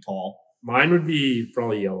 Yeah. feet tall. Mine would be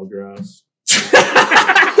probably Yellowgrass.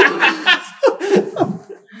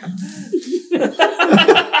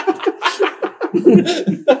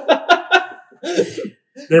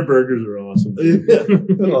 Their burgers are awesome.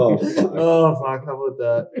 Oh, fuck. Oh fuck! How about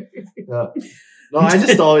that? Yeah. No, I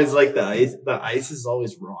just always like the ice. The ice is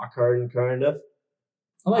always rock hard in Cardiff.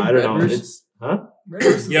 I don't know. Redverse. It's huh?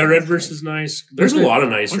 Redverse Yeah, Redverse is nice. There's a lot of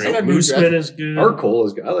nice Once right? I got new Mooseman is good. Arcola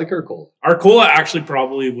is good. I like Arcola. Arcola actually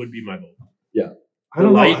probably would be my vote. I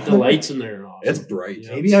don't know. I The feel like- lights in there are awesome. It's bright.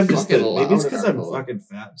 Yeah. Maybe I'm just fucking maybe it's loud because at I'm Arcola. fucking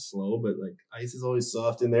fat and slow, but like ice is always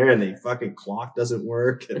soft in there, and the fucking clock doesn't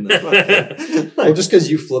work, and the fucking, Well, just because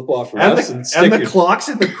you flip off and refs the, and stick and the your clock's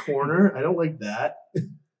in the corner. I don't like that.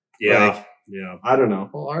 Yeah. Like, Yeah. I don't know.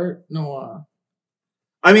 Well,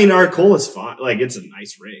 I mean, Arcola's fine. Like, it's a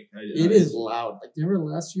nice rink. it is loud. Like, remember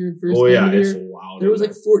last year, first Oh game yeah, of the it's year, loud. there was in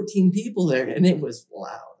like 14 people there, and it was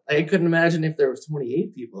loud. I couldn't imagine if there was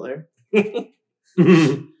 28 people there.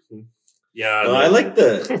 Yeah. No, I like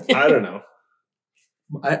the. I don't know.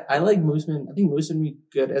 I like Mooseman. I think Mooseman would be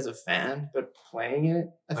good as a fan, but playing it,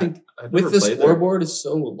 I think I've with never the played there. scoreboard is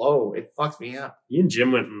so low, it fucks me up. Me and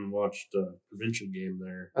Jim went and watched a provincial game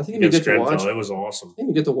there. I think it'd be against good to Grenfell. watch. It was awesome. I think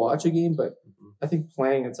you get to watch a game, but I think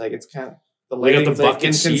playing it's kind of the They got the lighting's like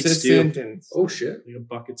bucket seats, too. inconsistent and Oh shit! They got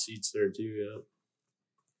bucket seats there too.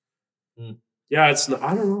 Yeah. Hmm. Yeah, it's.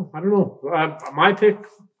 I don't know. My pick.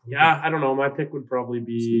 Yeah, I don't know. My pick would probably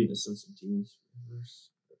be.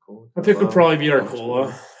 My pick would probably be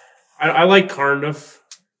Arcola. I like Cardiff.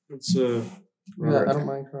 It's yeah, I don't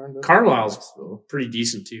mind Cardiff. Carlisle's pretty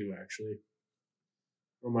decent too, actually.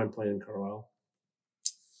 I don't mind playing Carlisle.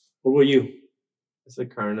 What about you? It's a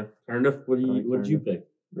Cardiff. Cardiff? What I like did you pick?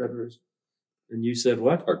 Redverse. And you said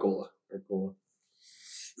what? Arcola. Arcola.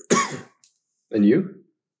 And you?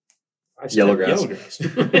 I said Yellowgrass.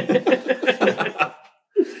 Yellowgrass.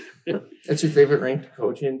 That's your favorite rank to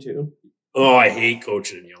coach in too. Oh, I hate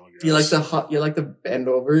coaching in Yellowgrass. You like the bend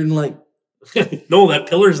over and like No, that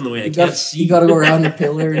pillar's in the way. I you can't got see. you got to go around the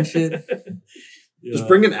pillar and shit. Yeah. Just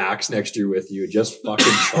bring an axe next year with you. Just fucking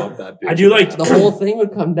chop that. Bitch I do like The whole thing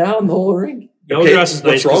would come down, the whole ring. Yellowgrass Okay, is what's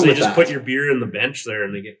nice wrong because they with just that? put your beer in the bench there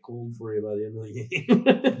and they get cold for you by the end of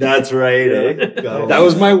the game. That's right. Eh? That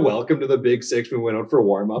was my welcome to the Big Six. We went out for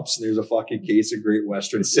warm ups. There's a fucking case of Great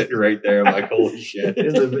Western sitting right there. I'm like, holy shit! in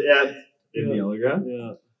Yellowgrass.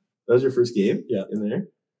 Yeah. That was your first game. Yeah. in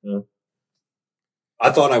there.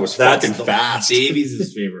 I thought I was fucking fast. Davies'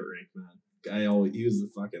 his favorite rink, man. He was the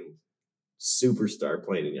fucking superstar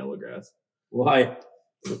playing in Yellowgrass. Why?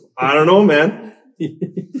 I don't know, man.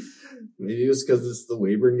 Maybe it was because it's the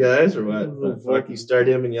Weyburn guys or what. Oh, But fuck, you start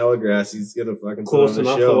him in Yellowgrass, he's gonna fucking Close put on a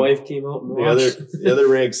enough. The show. wife came out and The watched. other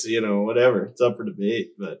rinks, whatever. It's up for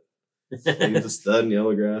debate, but he's a stud in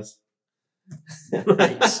Yellowgrass.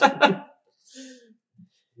 Nice.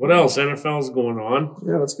 What else? NFL's going on.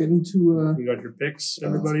 Yeah, let's get into You got your picks,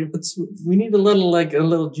 everybody? we need a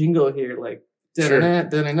little jingle here, like Sure. da-na-na,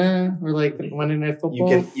 da-na-na, or like Monday Night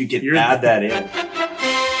Football. You can You're- add that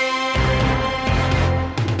in.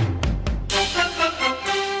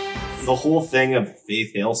 The whole thing of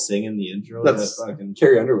Faith Hill singing the intro. That's- that fucking,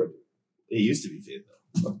 Carrie Underwood. it used to be Faith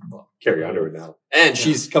Hill. Carrie Underwood now, and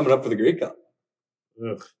she's coming up for the Grey Cup.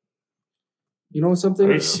 Ugh. You know something?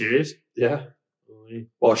 Are you serious? Yeah. Really?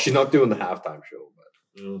 Well, she's not doing the halftime show,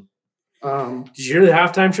 but No. Did you hear the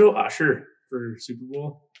halftime show? Usher for Super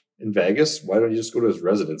Bowl? in Vegas, why don't you just go to his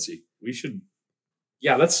residency? We should.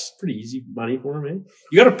 Yeah, that's pretty easy money for him, eh?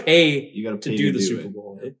 You got to pay You got to do the Super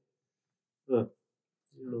Bowl, eh? Huh.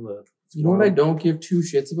 I didn't know that. You know what I don't give two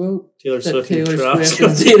shits about? Taylor That Swift. Taylor and Travis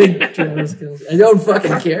Swift is Kelce. dating Travis Kelce. I don't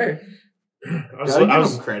fucking care. I Gotta give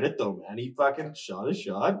was him credit though, man. He fucking shot his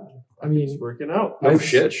shot. I He's mean, working out. No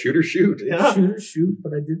shit, shoot or shoot. Yeah. shoot,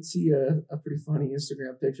 but I did see a pretty funny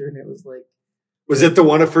Instagram picture, and it was like, Was it the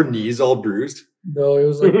one of her knees all bruised? no, it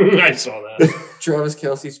was like I saw that. Travis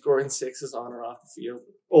Kelce scoring sixes on or off the field.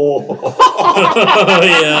 Oh,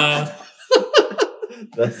 yeah.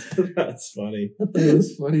 That's funny. I thought it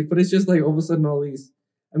was funny, but it's just like all of a sudden all these.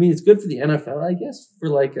 I mean, it's good for the NFL, I guess, for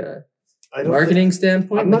like a I don't marketing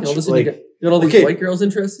standpoint. I'm Like not all of a sure, sudden like, You got all these Okay. white girls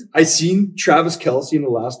interested? I seen Travis Kelce in the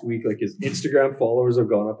last week. Like his Instagram followers have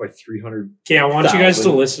gone up by 300. Okay, I want you guys to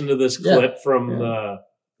 1,000. listen to this Yeah. clip from Yeah.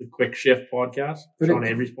 the Quick Shift podcast, Put Sean it-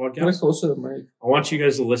 Avery's Kind of podcast. close to the mic. I want you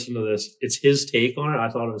guys to listen to this. It's his take on it. I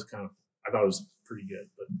thought it was pretty good,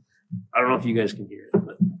 but I don't know if you guys can hear it.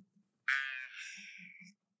 But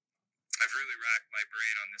I've really racked my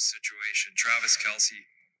brain on this situation. Travis Kelce,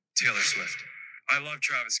 Taylor Swift. I love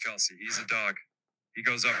Travis Kelce. He's a dog. He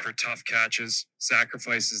goes up for tough catches,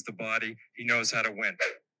 sacrifices the body. He knows how to win.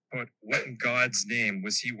 But what in God's name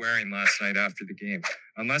was he wearing last night after the game?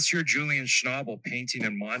 Unless you're Julian Schnabel painting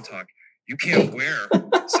in Montauk, you can't wear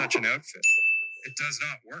such an outfit. It does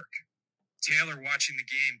not work. Taylor watching the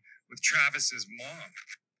game with Travis's mom.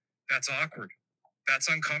 That's awkward. That's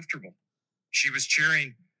uncomfortable. She was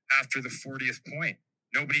cheering after the 40th point.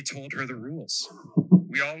 Nobody told her the rules.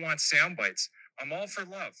 We all want sound bites. I'm all for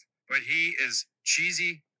love, but he is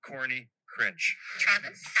cheesy, corny, cringe.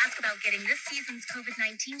 Travis, ask about getting this season's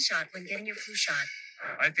COVID-19 shot when getting your flu shot.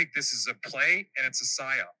 I think this is a play and it's a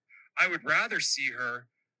psyop. I would rather see her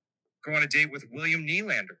go on a date with William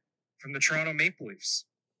Nylander from the Toronto Maple Leafs.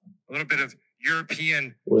 A little bit of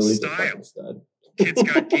European style. stud. Kid's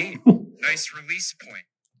got game. Nice release point.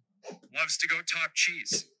 Loves to go top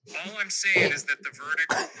cheese. All I'm saying is that the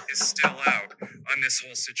verdict is still out on this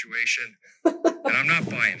whole situation, and I'm not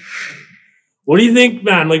buying it. what do you think,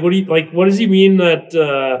 man? Like, what does he mean that?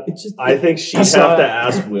 It's just, I think she'd have to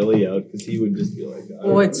ask Willie out because he would just be like,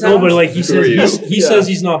 Well, it No, sounds- but like he says, you? he says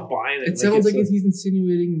he's not buying it. it sounds like it's he's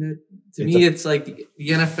insinuating that. To It's me, it's like the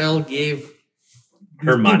NFL gave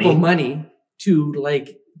Her these people money. money to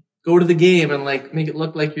like go to the game and like make it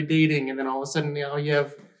look like you're dating, and then all of a sudden you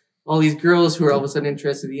have all these girls who are all of a sudden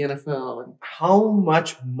interested in the NFL. And how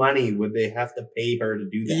much money would they have to pay her to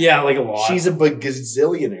do that? yeah, like a lot. She's a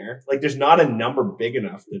gazillionaire. Like, there's not a number big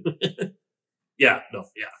enough to. yeah.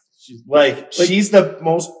 She's the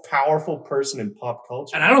most powerful person in pop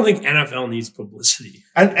culture. And I don't think NFL needs publicity.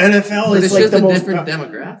 And NFL but is it's like just the a most. different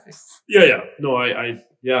demographic. Yeah. No, I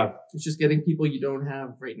It's just getting people you don't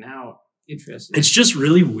have right now interested. It's just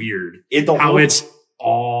really weird how it's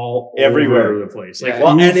all Everywhere. over the place. Like, Yeah.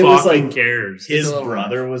 Well, who and it was fucking like cares? His It's a little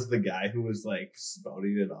brother was the guy who was like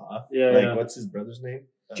spouting it off. Yeah, Like, yeah. what's his brother's name?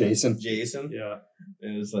 Jason. Jason. Yeah.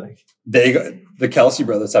 It was like, The Kelsey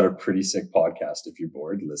brothers have a pretty sick podcast. If you're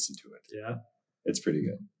bored, listen to it. Yeah. It's pretty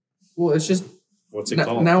good. well, it's just What's it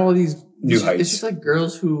called? now all these New it's Heights. just like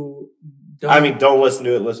girls who don't. I mean, don't listen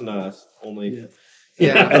to it. Listen to us only.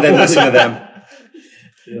 Yeah. yeah. And then listen to them.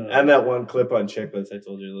 Yeah. And that one clip on Chicklets I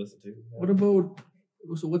told you to listen to. What about?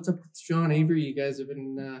 So what's up with Sean Avery? You guys have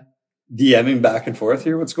been. DMing back and forth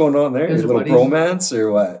here. What's going on there? Guys A are little buddies? bromance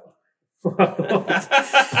or what?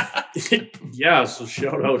 Yeah, so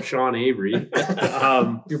shout out Sean Avery.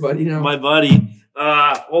 Your buddy now. My buddy.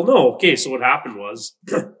 Well, no. Okay, so what happened was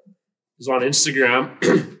on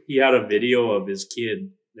Instagram. He had a video of his kid.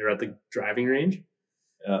 They're at the driving range.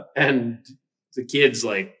 Yeah. And the kid's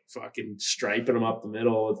like fucking striping him up the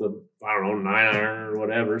middle with a, 9-iron or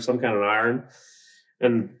whatever, some kind of iron.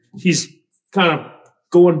 And he's kind of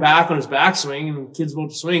going back on his backswing, and the kid's about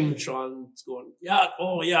to swing. And Sean's going, yeah,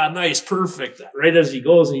 oh yeah, nice, perfect. Right as he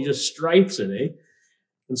goes, and he just stripes it, eh?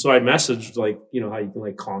 And so I messaged, like, how you can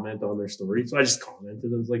like comment on their story. So I just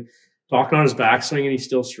commented. I was like, talking on his backswing, and he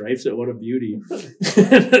still stripes it. What a beauty.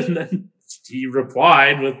 And then he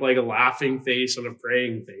replied with like a laughing face and a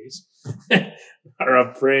praying face, or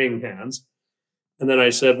a praying hands. And then I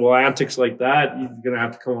said, well, antics like that, you're going to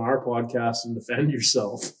have to come on our podcast and defend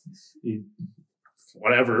yourself.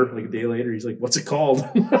 Whatever, like a day later, he's like, what's it called?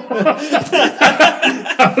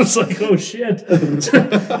 I was like, oh shit.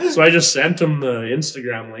 So I just sent him the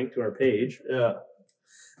Instagram link to our page. Yeah.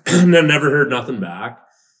 And then never heard nothing back.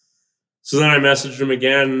 So then I messaged him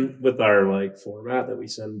again with our like format that we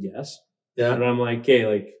send guests. Yeah. And I'm like, okay,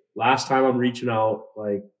 like last time I'm reaching out,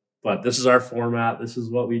 like, but this is our format. This is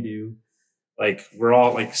what we do. Like, we're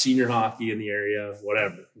all like senior hockey in the area,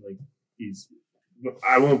 whatever. Like,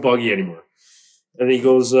 I won't bug you anymore. And he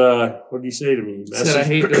goes, what did he say to me? Said I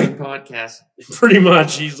hate doing podcasts. Pretty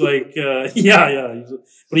much. He's like, yeah.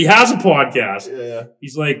 But he has a podcast. Yeah.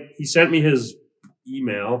 He's like, he sent me his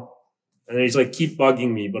email, and then he's like, keep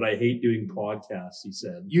bugging me, but I hate doing podcasts, he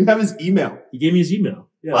said. You have his email. He gave me his email.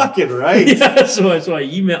 Yeah. Fucking right. Yeah, so I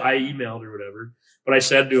emailed or whatever. But I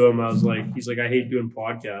said to him, I was like, he's like, I hate doing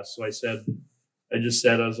podcasts. So I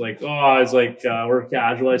was like, we're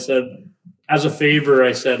casual. I said, as a favor,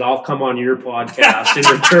 I said, I'll come on your podcast. In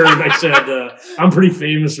return, I said, I'm pretty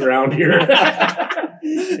famous around here.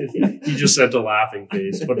 He just sent a laughing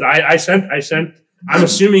face. But I sent, I'm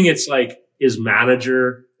assuming it's like his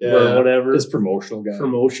manager or whatever. This promotional guy.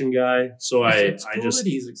 Promotion guy. So It's I cool just that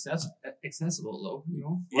he's accessible though. You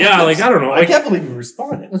know. yeah, like I don't know. I Like, can't believe you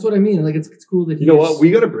responded. That's what I mean. Like it's cool that You know what?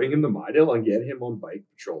 We got to bring him to Midale and get him on bike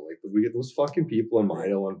patrol. Like we get those fucking people in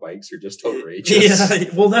Midale on bikes are just outrageous. yeah,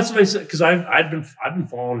 well, that's what I said because I've been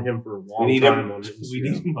following him for a long We need time him. on Instagram. We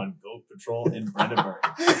need him on Goat Patrol in Brandenburg.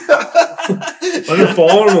 I've been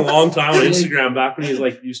following him a long time on Instagram back when he was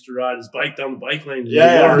like used to ride his bike down the bike lane. to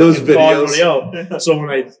Yeah, New York those and call videos. everybody out. So when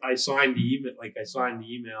I signed the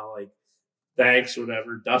email, like thanks,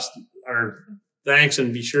 whatever, Dustin, or thanks,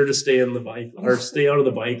 and be sure to stay in the bike or stay out of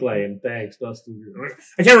the bike lane. Thanks, Dustin.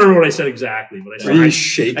 I can't remember what I said exactly, but Are you I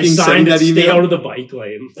shaking signed sending it. that Stay email? out of the bike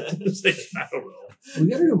lane. It's like, I don't know. We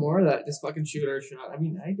gotta do more of that. Just fucking shoot our shot. I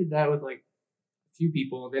mean, I did that with like a few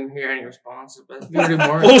people. Didn't hear any responses, but we gotta do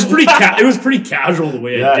more. Well, it was pretty. It was pretty casual the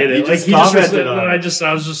way Yeah, I did it. he Like just he just commented on and it.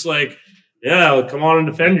 I was just like, yeah, well, come on and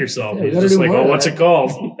defend yourself. Yeah, you He's gotta just do like, more oh, of what's that. it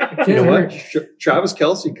called? Can't You know what? hurt. Travis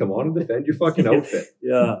Kelce, come on and defend your fucking outfit.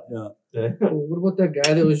 yeah. What about that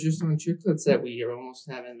guy that was just on Chicklets that we are almost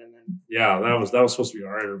having, and then Yeah, that was supposed to be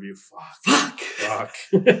our interview. Fuck.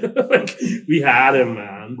 Like we had him,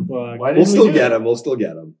 man. Fuck. Why We'll didn't still we get him. We'll still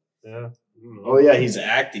get him. Yeah. Oh yeah, he's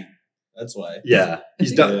acting. That's why. Yeah,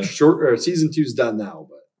 he's done. Yeah. Season 2's done now,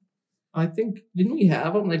 but I think didn't we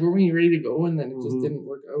have him? Like, were we ready to go, and then it just didn't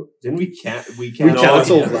work out? Didn't we? We we canceled.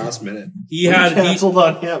 canceled him. last minute. He We had canceled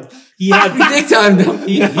on him. he had Big time, though.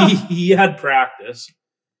 he had practice.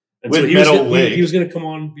 And With so he was, Meadow gonna, Lake. he was going to come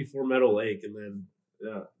on before Meadow Lake, and then I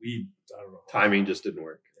don't know. Timing just didn't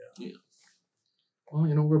work. Well,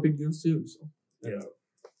 you know we're big deals too. So Yeah.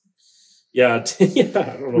 Yeah,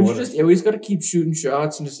 I don't know. we just got to keep shooting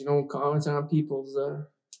shots and just comment on people's.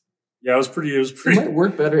 Yeah, it was pretty. It might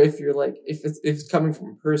work better if you're like if it's coming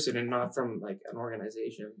from a person and not from like an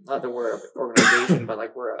organization. Not that we're an organization, but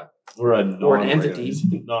like we're an entity.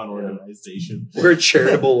 non-organization. We're a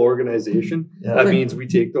charitable organization. Yeah. That means we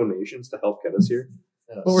take donations to help get us here.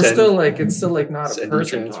 But we're Send- still like it's still like not a sending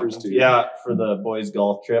person transfers talking. to- Yeah, for the boys'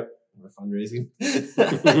 golf trip, we're fundraising.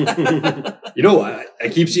 You know what? I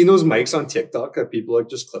keep seeing those mics on TikTok that people like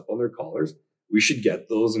just clip on their collars. We should get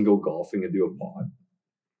those and go golfing and do a pod.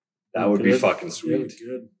 That would be Good. fucking sweet.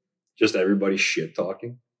 Good. Just everybody shit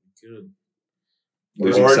talking. Good.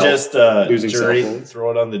 Losing Or cell- just losing jury, cell phones.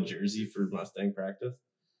 throw it on the jersey for Mustang practice.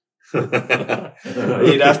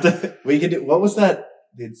 You'd have to. We could. Do, what was that?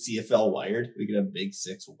 Did CFL wired? We could have Big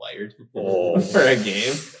Six wired Oh. for a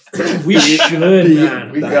game. We should,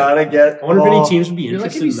 man. We gotta get. I wonder if any teams would be I feel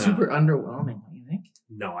like interested it'd be in that. super underwhelming. What do you think?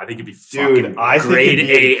 No, I think it'd be Dude, fucking I think grade it'd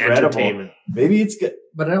be A incredible. entertainment. Maybe it's good.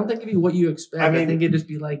 But I don't think it'd be what you expect. I, I mean- think it'd just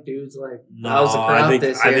be like dudes like No, how's the crowd I think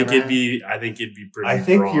this I year, think man? it'd be pretty. I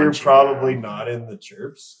think you're raunchy, probably man. not in the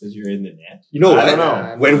chirps because you're in the net. You know I what? don't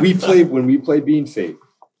know. When we play Being Fate,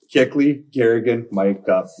 Kickley, Garrigan, mic'd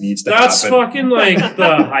up needs to That's happen. fucking like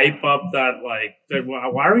the hype up that like. That,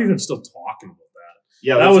 why are we even still talking about that?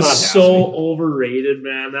 Yeah, That that's was not so happening. overrated,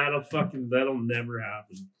 man. That'll never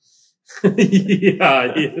happen. yeah,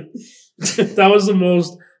 that was the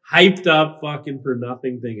most hyped up fucking for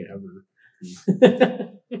nothing thing ever.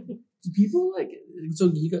 Do people like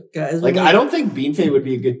so you got guys Like, with, I don't think Bean Fate would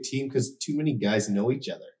be a good team because too many guys know each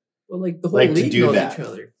other. well, like the whole like, to league do knows that. each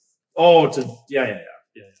other. Oh, yeah.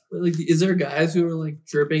 But like, is there guys who are like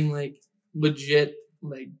chirping like legit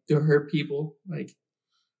like to hurt people like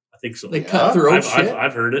I think so. like Yeah. cutthroat shit?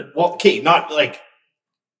 I've heard it. Well, okay, not like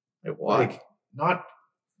Like, not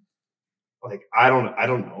like I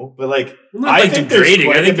don't know, but like Not I like think there's degrading.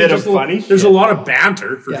 quite I think a bit there's of funny. There's a shit. lot of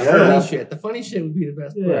banter for yeah, sure. funny shit. The funny shit would be the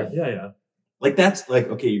best part. Yeah. Like that's like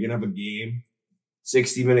okay, you're gonna have a game,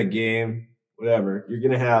 60-minute game, whatever. You're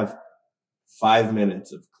gonna have 5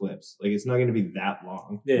 minutes of clips. Like it's not gonna be that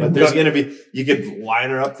long. Yeah. But there's gonna be you could line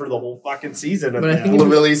her up for the whole fucking season and But I think we'll it'd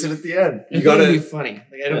be- release it at the end. I think it'd be funny.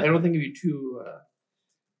 Like I don't think it'd be too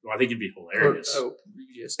Well, I think it'd be hilarious.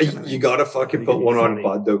 outrageous. You gotta fucking put one on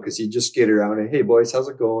Bud though, because he just skate around and hey boys, how's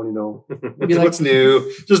it going? You know, Be like- what's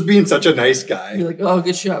new? Just being such a nice guy. Be like, oh,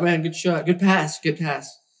 good shot, man, good shot, good pass, good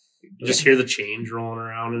pass. You just hear the change rolling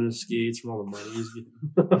around in his skates from all the money he's getting.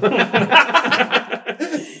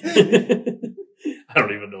 I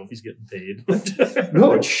don't even know if he's getting paid.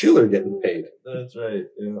 No, it's Schiller getting paid. That's right.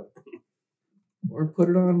 Yeah. Or put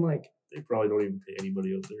it on like, They probably don't even pay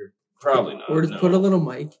anybody out there. Probably not. or just put a little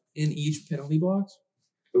mic in each penalty box.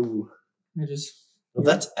 Ooh. And just Well,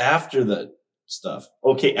 that's after the stuff.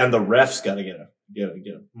 Okay, and the refs gotta get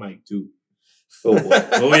a mic too. Oh boy.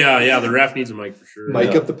 Oh yeah. The ref needs a mic for sure.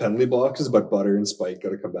 Mic Yeah. up the penalty boxes, but Butter and Spike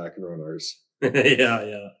gotta come back and run ours.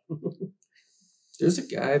 yeah. There's a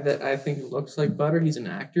guy that I think looks like Butter. He's an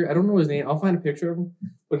actor. I don't know his name. I'll find a picture of him.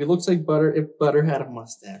 But he looks like Butter if Butter had a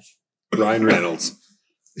mustache. Ryan Reynolds.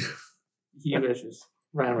 He wishes.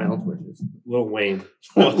 Ryan Reynolds wishes. Lil Wayne.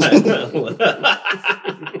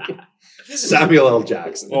 Samuel L.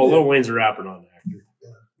 Jackson. Oh, Lil Wayne's a rapper, not an actor.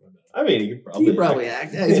 I mean, he could He probably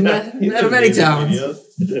act. Yeah, he's had many talents.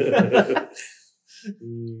 I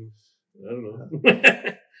don't know.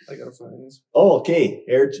 I gotta find this. Oh, okay.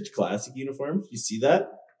 Heritage Classic uniforms. You see that?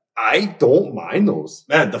 I don't mind those.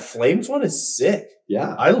 Man, the Flames one is sick.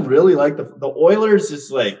 Yeah. I really like the Oilers.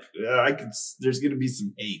 Is like there's gonna be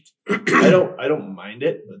some hate. I don't mind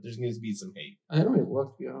it, but there's gonna be some hate. I haven't really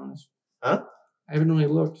looked, to be honest. Huh? I haven't really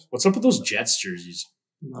looked. What's up with those Jets jerseys?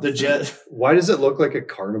 The Jet. Why does it look like a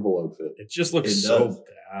carnival outfit? It just looks It so does.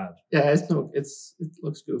 bad. Yeah, it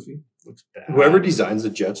looks goofy. Looks bad. Whoever designs the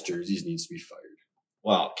Jets jerseys needs to be fired.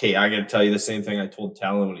 Well, okay, I gotta tell you the same thing I told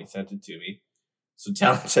Talon when he sent it to me. So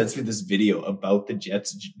Talon sends me this video about the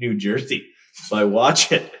Jets' new jersey. So I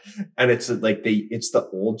watch it, and it's like it's the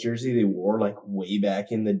old jersey they wore like way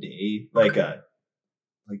back in the day, like an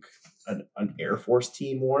Air Force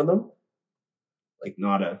team wore them. Like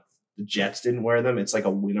the Jets didn't wear them. It's like a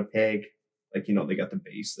Winnipeg, like they got the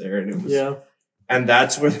base there, and it was and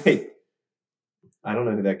that's where I don't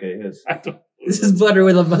know who that guy is. This is Butter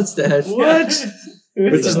with a mustache. What?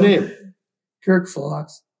 What's his name? Kirk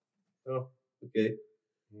Fox. Oh, okay.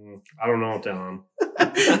 I don't know, Talon.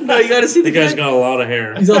 No, you gotta see The guy's got a lot of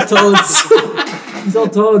hair. He's all tall and he's all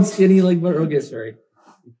tall and skinny like Butter. Okay, sorry.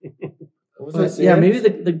 What was I But, saying? yeah, maybe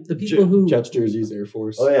the people who Jets jerseys, Air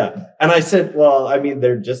Force. Oh yeah, and I said, well, I mean,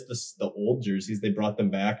 they're just the old jerseys. They brought them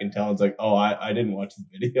back, and Talon's like, oh, I didn't watch the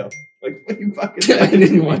video. Like, what are you fucking? I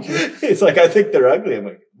didn't watch it. It's like I think they're ugly. I'm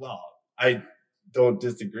like, well, I don't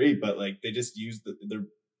disagree, but like they just used they're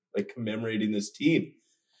like commemorating this team.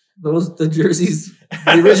 the jerseys,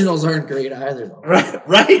 the originals aren't great either. Though.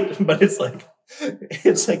 Right, but it's like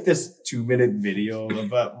this 2-minute video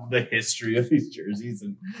about the history of these jerseys,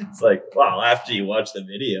 and it's like, wow, after you watch the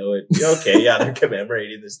video, they're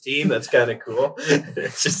commemorating this team. That's kind of cool.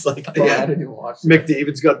 It's just like, Yeah, I didn't even watch it.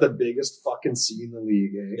 McDavid's got the biggest fucking C in the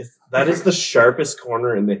league, eh? that is the sharpest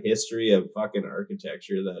corner in the history of fucking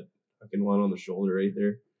architecture. That fucking one on the shoulder right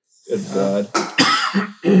there. Good God.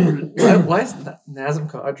 Why is Nazem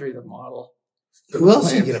Kadri the model? Who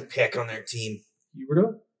else are you gonna pick on their team?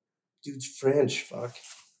 Huberto? Dude's French. Fuck.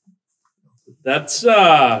 That's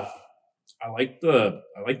I like the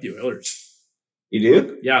Oilers. You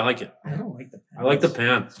do? Yeah, I like it. I don't like the pants. I like the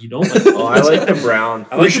pants. You don't like Oh, I like the brown.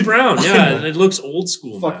 I like the brown, yeah. And it looks old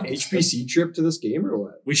school, Fuck man. HPC trip to this game or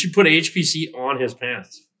what? We should put HPC on his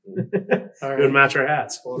pants. All It would right. match our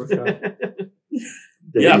hats. Photoshop.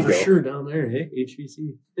 There Yeah, you for go. sure down there. Hey,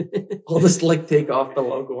 HPC. I'll just take off the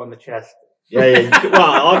logo on the chest. Yeah. Well,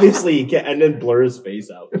 obviously you can, and then blur his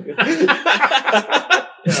face out.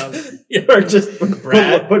 Or just put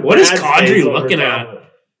Brad. Put What is Brad's Kadri face over looking top at? of it.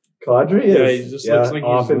 Kadri is Yeah, he just looks like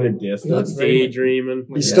off he's in the like- distance. Daydreaming.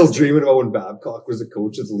 He's still dreaming about when Babcock was the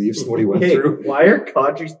coach of the Leafs and what he went Hey, through. why are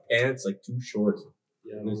Kadri's pants like too short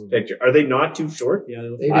in this picture? Are they not too short? Yeah,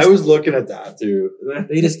 I was looking at that too.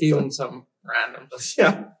 They just gave him something random.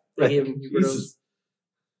 Yeah. They gave him Huberto's. Jesus.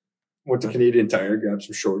 Went to Canadian Tire, grabbed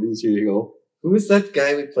some shorties. Here you go. Who was that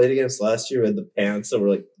guy we played against last year with the pants that were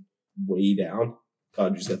like way down?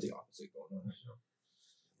 Kadri's got the opposite going on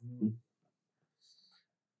right now.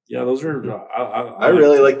 Yeah, those are. I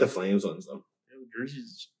really like the Flames ones though. the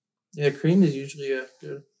jerseys. Yeah, cream is usually a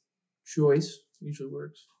good choice. Usually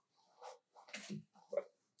works.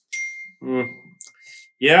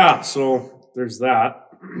 Yeah, so there's that.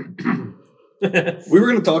 We were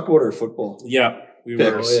going to talk about our football Yeah, we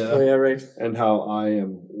Picks. were. Oh, Oh yeah, right. and how I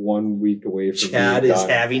am 1 week away from Chad being is done.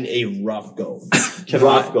 having a rough go. Can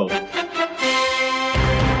rough I- go.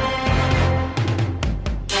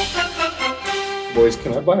 Boys,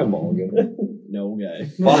 can I buy a mulligan? No guy.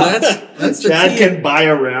 Well, that's the Chad Tia- can buy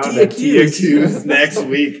a round Tia at Tia Qs. Qs next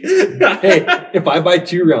week. Hey, if I buy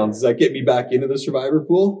 2 rounds, does that get me back into the survivor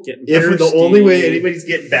pool? Getting If the thirsty. only way anybody's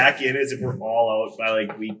getting back in is if we're all out by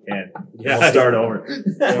like week 10. Yeah. We'll start over.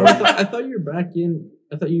 I thought you were back in.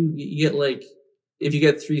 I thought you get like if you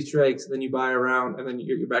get 3 strikes, then you buy a round, and then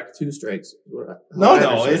you're back to 2 strikes.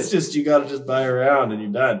 No, it's just you gotta just buy a round and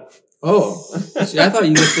you're done. Oh, see, I thought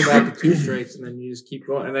you just go back to 2 strikes and then you just keep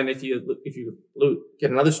going. And then if you get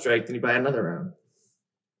another strike, then you buy another round.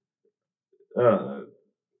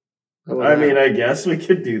 I mean, I guess we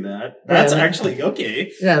could do that. That's Yeah. actually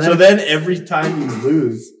okay. Yeah. So then every time you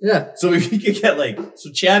lose, yeah. so if you could get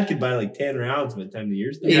so Chad could buy 10 rounds by the time the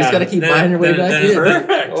year's done. You just gotta keep then- buying your way then- back then- in.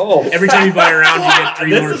 Perfect. Oh, Every time you buy a round, you get 3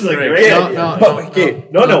 more This is a strikes. great No, idea. no, okay.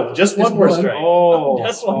 No, just Just one more one. strike. Oh,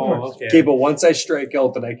 Just one more. okay. okay, but once I strike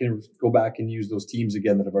out, then I can go back and use those teams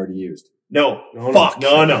again that I've already used. No, No, fuck,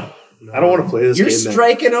 no. I don't want to play this You're game then.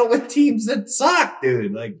 striking out with teams that suck,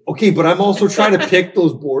 dude. Okay, but I'm also trying to pick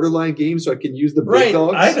those borderline games so I can use the big Right,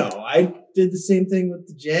 dogs. I know. I did the same thing with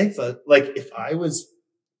the Jags. If I was,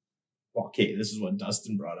 okay, this is what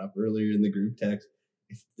Dustin brought up earlier in the group text.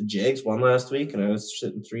 If the Jags won last week and I was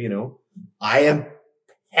sitting 3-0, I am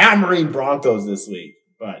hammering Broncos this week,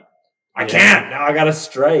 but I can't. Now I got to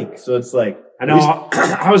strike. So it's I know.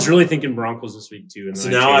 I was really thinking Broncos this week too. And so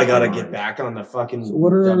then now I changed got to my get mind. back on the fucking. So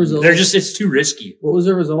what are our results? They're it's too risky. What was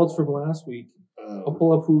the results from last week? I'll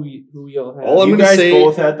pull up who we all had. All I'm You gonna guys say-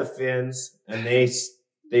 both had the Finns and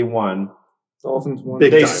they won. Dolphins won.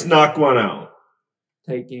 Big They time. snuck one out.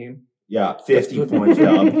 tight game. Yeah, 50 points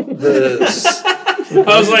dub.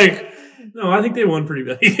 I was like, no, I think they won pretty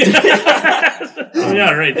big. Oh,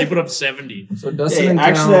 yeah, right. They put up 70. So Dustin Hey, and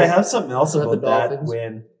actually, Cal, I have something else about the about that Dolphins.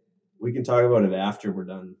 when we can talk about it after we're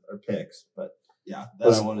done our picks. But yeah, I that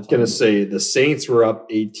was I want to gonna say the Saints were up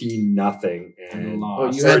 18-0 and and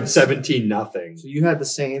lost. you had- 17-0. So you had the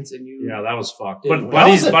Saints and you. Yeah, that was fucked. Yeah, But well,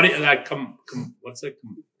 Buddy's that was buddy, that what's that?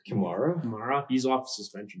 Kamara. Kamara, he's off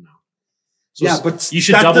suspension now. So Yeah, but you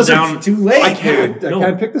should that double doesn't- down. Too late, I can't. dude. I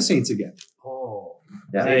can't pick the Saints again. Oh,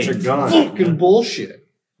 Yeah, Hey. Saints are gone. Fucking bullshit.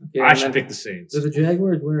 Okay, I and should then- pick the Saints. Did the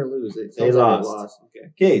Jaguars win or lose? It They sounds like lost. Okay.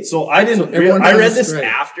 Okay, so I didn't. So everyone I has read a this strike.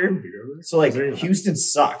 after. So Houston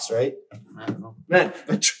sucks, right? I don't know. Man,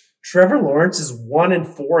 but Trevor Lawrence is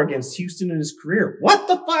 1-4 against Houston in his career. What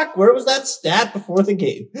the fuck? Where was that stat before the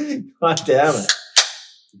game? God damn it!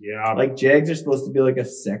 Yeah, Jags are supposed to be a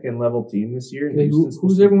second level team this year. And Okay, Houston's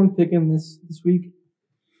supposed who's to- everyone picking this week?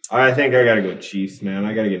 I think I gotta go Chiefs, man.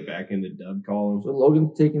 I gotta get back into dub columns. So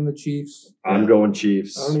Logan's taking the Chiefs. I'm going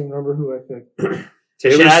Chiefs. I don't even remember who I picked.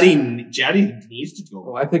 Jaddy needs to Oh,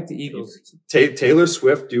 go. I picked the Eagles. Taylor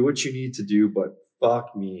Swift, do what you need to do, but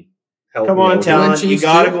fuck me. Help Come me on, out. Talon. You Chiefs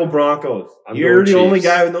gotta too? go Broncos. I'm You're going the only Chiefs.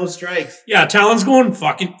 guy with no strikes. yeah. Talon's going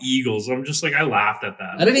fucking Eagles. I'm just I laughed at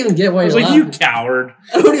that. I didn't even get why I was you like, you laughed. coward.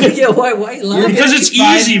 I don't even get why you laughed. Because it's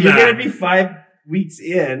easy, You're man. gonna be 5 weeks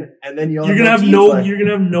in, and then you'll You're gonna have teams no. left. You're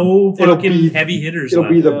gonna have no It'll fucking be- heavy hitters. It'll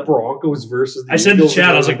left. be the Broncos versus the I said to Eagles, Chad,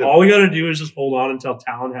 and I was like, the- all we got to do is just hold on until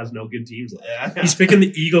Talon has no good teams left. Yeah. He's picking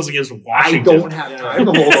the Eagles against I Washington. don't have time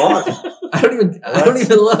to hold on. I don't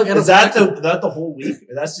even look. Is that the whole week?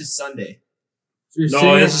 Or that's just Sunday? So you're No,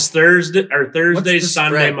 saying- this is Thursday or Thursday, the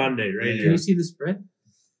Sunday, spread? Monday, right Yeah. Can here. you see the spread?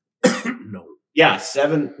 No. Yeah,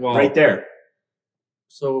 7 Well- right there.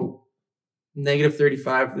 So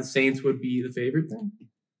 -35. The Saints would be the favorite then.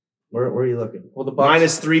 Where are you looking? Well, the Bucks.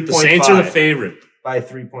 Minus The 3.5 Saints are the favorite. by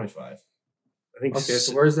 3.5. I think. Okay,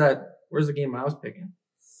 so where's that? Where's the game I was picking?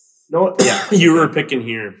 No, yeah. you were picking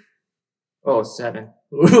here. Oh, 7.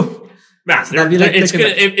 Man, So that'd be like it's picking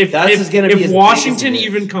gonna, if That's if, gonna be if as big Washington as it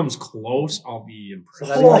is. even comes close, I'll be So impressed.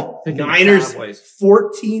 that'd be like Oh, picking the Niners Cowboys.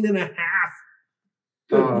 14.5.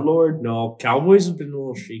 Good Oh. Lord. No, Cowboys have been a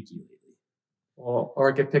little shaky lately. Well,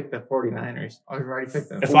 or I could pick the 49ers. I've already picked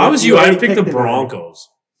them. If Well, I was you you, already I'd pick the picked them. Broncos.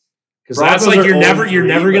 Because Broncos that's are you're never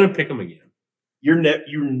 0-3, gonna but- pick them again.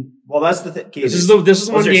 Well, that's the thing. Okay, This is the one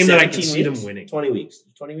was there game that I can 17 see them weeks? winning. 20 weeks.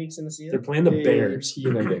 20 weeks in the They're season? playing the Bears.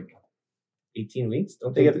 18, I think. 18 weeks?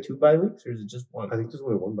 Don't they get 2 bye weeks, or is it just 1? I think there's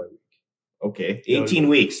only one by week. Okay, 18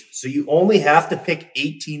 weeks. So you only have to pick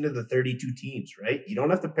 18 of the 32 teams, right? You don't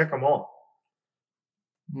have to pick them all.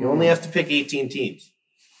 You only have to pick 18 teams.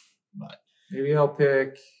 But Maybe I'll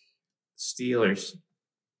pick Steelers.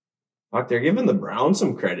 fuck, they're giving the Browns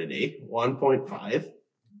some credit, eh? 1.5.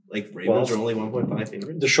 Ravens Well, are only 1.5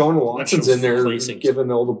 favorites. Deshaun Watson's shows in there placings.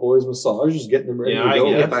 giving all the boys massages, getting them ready Yeah, to I go.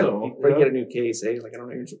 guess. Yeah, but so. you better get a new case, eh? Like I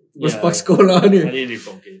don't even. What the Yeah. fuck's going on I here? need a new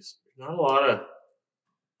phone case. Not a lot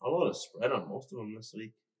of spread on most of them this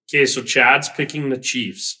week. Okay, so Chad's picking the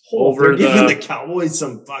Chiefs Over over giving the. the Cowboys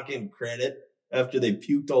some fucking credit after they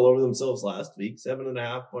puked all over themselves last week.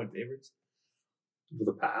 7.5 point favorites. For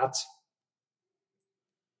the Pats.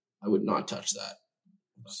 I would not touch that.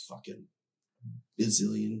 That's fucking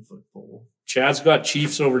bazillion football. Chad's got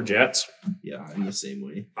Chiefs over Jets. Yeah, in the same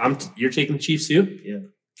way. You're taking the Chiefs too? Yeah.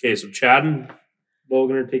 Okay, so Chad and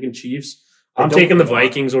Logan are taking Chiefs. I I'm don't taking the know.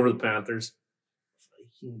 Vikings over the Panthers.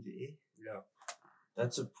 Vikings, eh? Yeah.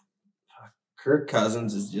 That's a Kirk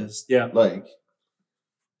Cousins is just Yeah. like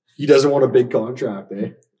He doesn't want a big contract,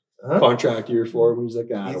 eh? contract year for him. He's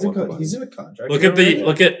like, I don't want the money. He's in a contract. Look at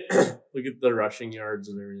the rushing yards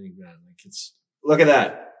and everything, man. Like it's Look at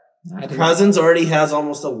that. I don't Cousins already has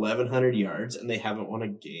almost 1,100 yards, and they haven't won a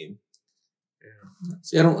game.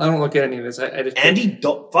 see. I don't look at any of this. I just Andy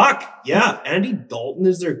Dalton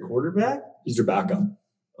is their quarterback. He's their backup.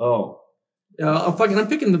 Oh, I'm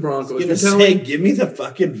picking the Broncos. I You're was gonna telling say, me- give me the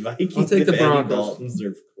fucking Vikings. I'll take the if Andy Broncos. Dalton's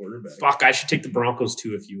their quarterback. fuck. I should take the Broncos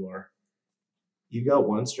too if you are. You got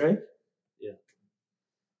one strike.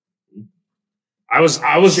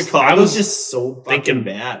 just Chicago's just so fucking thinking-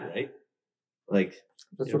 bad, right? Like,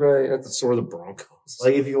 That's what I. That's sort of the Broncos.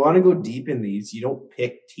 like if you want to go deep in these, you don't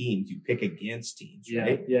pick teams, you pick against teams,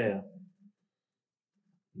 right? Yeah.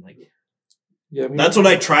 Like, yeah. I mean, that's what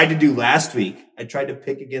I tried to do last week. I tried to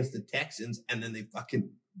pick against the Texans, and then they fucking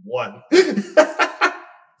won. I'm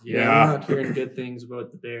not hearing good things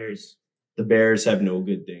about the Bears. The Bears have no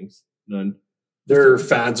good things. None. Their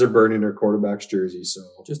fans are burning their quarterback's jersey, so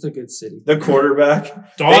Just a good city. The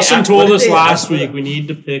quarterback. Dawson What told did us they last ask for? week we need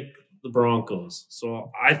to pick the Broncos.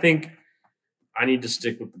 So I think I need to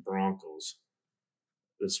stick with the Broncos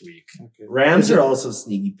this week. Okay. Rams are also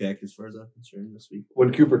sneaky pick as far as I'm concerned this week.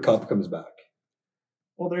 when Cooper Kupp comes back,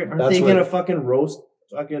 Well, aren't That's they what- gonna fucking roast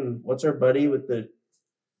fucking what's our buddy with the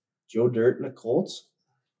Joe Dirt and the Colts?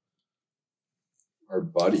 our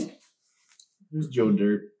buddy Who's Joe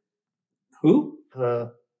Dirt? Who?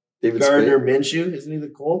 David Gardner Spade. Minshew, isn't he the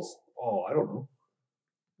Colts? Oh, I don't know.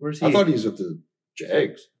 Where's he? I thought he was with the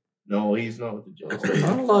Jags. No, he's not with the Jets.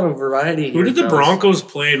 Not a lot of variety. Who here, did the fellas. Broncos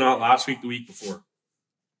play not last week, the week before?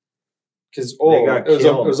 Because got it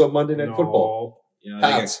killed. was a Monday Night Football. Yeah,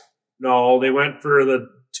 Pats. No, they went for the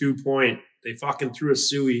 2 point. They fucking threw a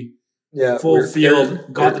suey Yeah, full we're-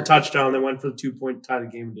 field, got the touchdown. They went for the 2 point, tie the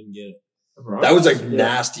game, and didn't get it. That was a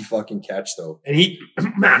nasty fucking catch, though. And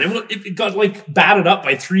it got like batted up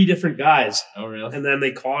by 3 different guys, Oh, really? and then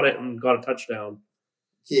they caught it and got a touchdown.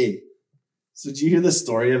 Okay. So did you hear the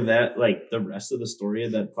story of that? Like the rest of the story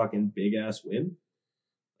of that fucking big ass win?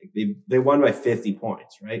 Like they won by 50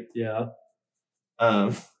 points, right? Yeah.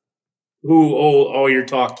 Um, Who? Oh, you're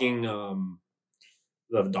talking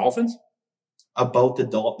the Dolphins? about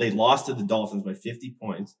they lost to the Dolphins by 50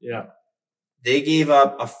 points. Yeah. They gave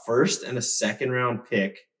up a first and a second round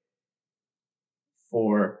pick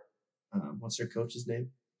for what's their coach's name?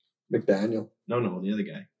 McDaniel. No, the other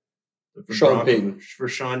guy. For Sean Payton. For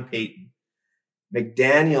Sean Payton.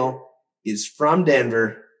 McDaniel is from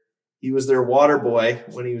Denver. He was their water boy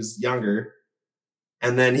when he was younger.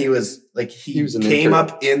 And then he was He was an came intern.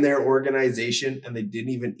 up in their organization and they didn't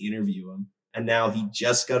even interview him. And now he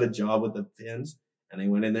just got a job with the Fins and they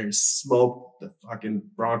went in there and smoked the fucking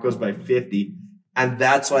Broncos by 50. And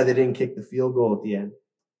that's why they didn't kick the field goal at the end,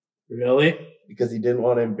 Really? because he didn't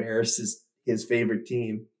want to embarrass his favorite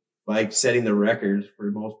team by setting the record for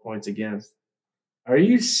most points against. Are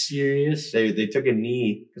you serious? They took a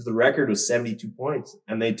knee because the record was 72 points,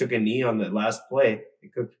 and they took a knee on the last play. They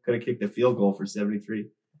could have kicked the field goal for 73.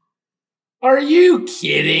 Are you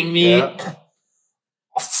kidding me? Yeah.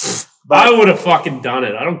 I would have fucking done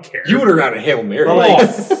it. I don't care. You would have ran a Hail Mary. But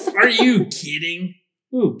Oh, are you kidding?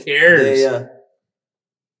 Who cares? They,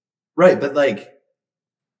 right, but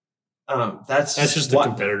that's That's just a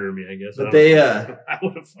competitor to me, I guess. But they I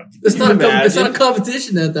would have fucking. It's Can not, you it's not a imagine?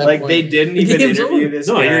 competition at that like point. they didn't The even game's interview over. this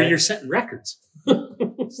No, guy. you're setting records.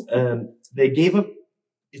 And they gave up.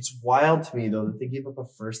 It's wild to me though that they gave up a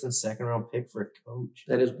first and second round pick for a coach.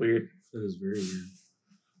 That is weird. That is very weird.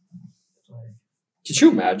 Could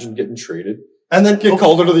you imagine getting traded? And then Get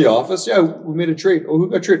called into the office? Yeah, we made a trade. Oh, who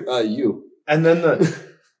got traded? You. And then the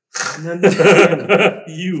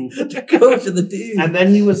You. The coach of the team. and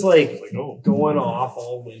then he was like oh. going off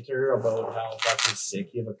all winter about how fucking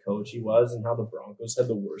sick of a coach he was and how the Broncos had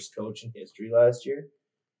the worst coach in history last year.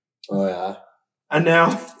 Oh, yeah. And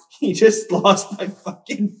now he just lost by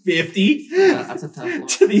fucking 50 Yeah, that's a tough one.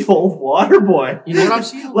 to the old water boy. You know what I'm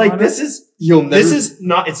seeing? Like this is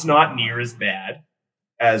It's not near as bad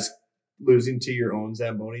as losing to your own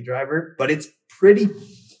Zamboni driver, but it's pretty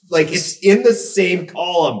it's in the same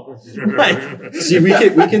column. Like, See, we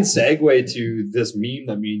can segue to this meme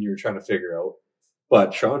that me and you were trying to figure out.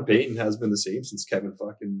 But Sean Payton has been the same since Kevin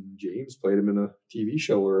fucking James played him in a TV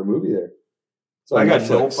show or a movie there. So I on got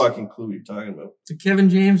no Netflix. fucking clue what you're talking about. The Kevin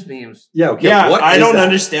James memes. Yeah, okay. Yeah, what I is don't that?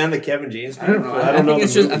 understand the Kevin James. I don't know. I don't know. think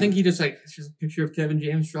it's the just. I movie. think he just it's just a picture of Kevin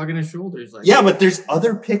James shrugging his shoulders. Like, Yeah, but there's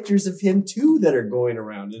other pictures of him too that are going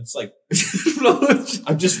around. It's like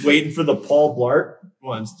I'm just waiting for the Paul Blart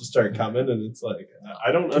ones to start coming, and it's like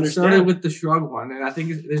I don't It understand. started with the shrug one, and I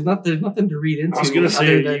think there's nothing to read into. I was gonna say,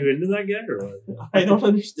 other are than- you into that guy or what? I don't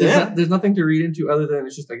understand. there's nothing to read into other than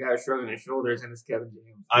it's just a guy shrugging his shoulders and it's Kevin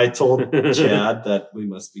James. I told Chad that we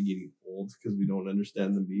must be getting old because we don't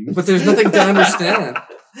understand the memes. But there's nothing to understand.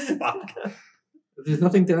 There's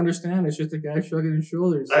nothing to understand. It's just a guy shrugging his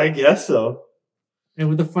shoulders I guess so. and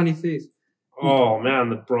with a funny face. Oh man,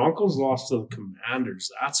 the Broncos lost to the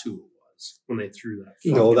Commanders. That's who it was when they threw that.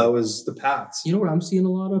 No, that was the Pats. You know what I'm seeing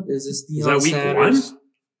a lot of is this Is Deion that week Sanders. one?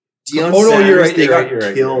 Deion Oh, no, you're Sanders, right, they you're got right, you're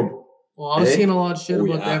right, killed. you're Well, I was Hey? seeing a lot of shit Oh,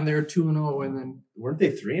 about yeah. them. They were 2-0, and then Weren't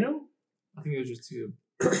they 3-0? I think it was just 2.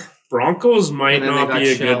 Broncos might And then not they got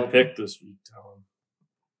be a shelled. good pick this week, Talon.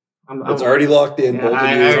 It's already locked in. Yeah, both of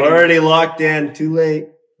I these. It's already locked in. Too late.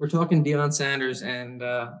 We're talking Deion Sanders and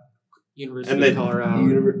University And of the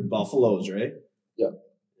Colorado. Buffaloes, right?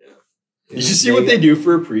 Did you see what they do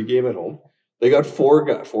for a pregame at home? They got 4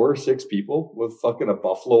 or 6 people with fucking a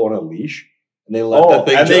buffalo on a leash, and they let that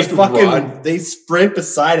thing and just they fucking run. they sprint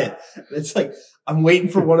beside it. It's like I'm waiting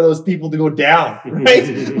for one of those people to go down, right?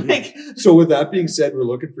 Like So with that being said, we're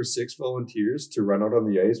looking for 6 volunteers to run out on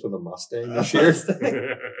the ice with a Mustang this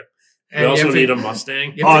year. We also need a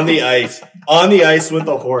Mustang. on the ice with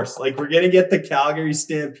a horse. Like we're gonna get the Calgary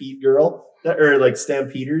Stampede girl or like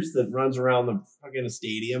Stampeders that runs around the fucking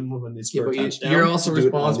stadium when they Yeah, score but a touchdown. you're also to do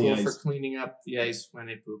it on the responsible ice. for cleaning up the ice when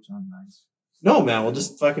it poops on the ice. No, man, we'll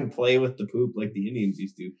just fucking play with the poop like the Indians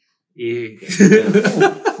used to. Yeah.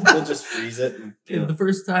 We'll just freeze it. And, you know. The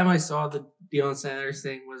first time I saw the Deion Sanders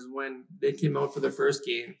thing was when they came out for their first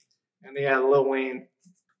game, and they had Lil Wayne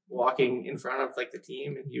walking in front of like the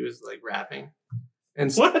team, and he was like rapping.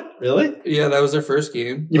 And What? Really? Yeah, that was their first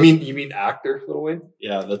game. You mean actor, Little Wayne?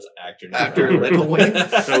 Yeah, that's actor. Actor Lil Wayne.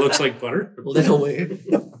 That looks like butter. Lil Wayne.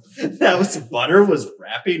 That was Butter was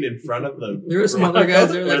rapping in front of the. There were some other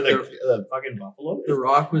guys there, like the fucking Buffalo. The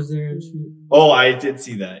Rock was there and shit. Oh, I did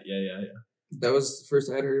see that. Yeah. That was the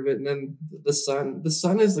first I'd heard of it. And then the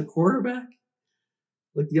son is the quarterback.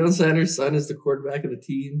 Like Deion Sanders' son is the quarterback of the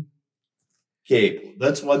team. Okay,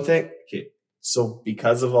 that's one thing. Okay, so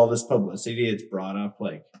because of all this publicity, it's brought up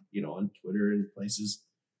like on Twitter and places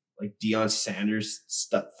like Deion Sanders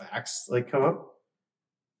facts like come up.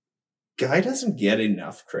 Guy doesn't get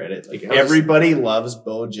enough credit. Like everybody loves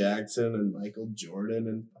Bo Jackson and Michael Jordan,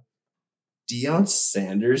 and Deion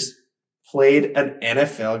Sanders played an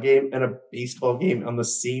NFL game and a baseball game on the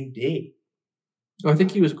same day. Oh, I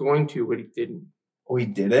think he was going to, but he didn't. Oh, he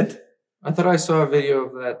didn't? I thought I saw a video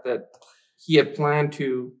of that he had planned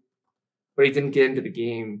to, but he didn't get into the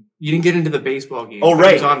game. He didn't get into the baseball game. Oh, right.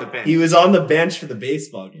 He was on the bench. He was on the bench for the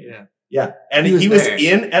baseball game. Yeah. Yeah. And He was there.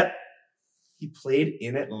 he played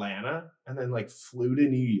in Atlanta and then like flew to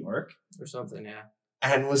New York Or something, yeah.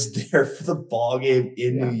 and was there for the ball game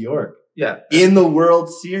in Yeah. New York Yeah. in the World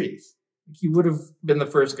Series. He would have been the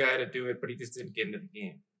first guy to do it, but he just didn't get into the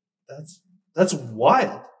game. That's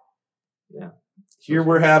wild. Yeah. Here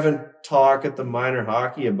we're having talk at the minor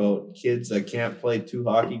hockey about kids that can't play 2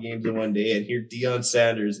 hockey games in one day, and here Deion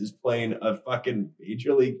Sanders is playing a fucking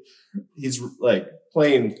major league. He's like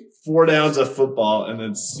playing 4 downs of football and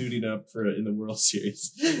then suiting up for in the World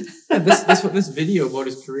Series. Yeah, this video about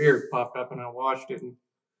his career popped up and I watched it, and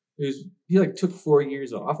he like took 4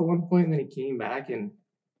 years off at one point and then he came back and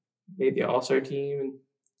made the All-Star team and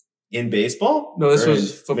In baseball? No, this Or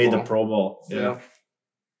was football. made the Pro Bowl. yeah.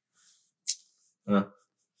 Huh.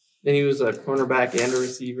 Then he was a cornerback and a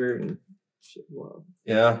receiver and shit. Wow.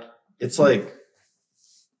 Yeah. It's like,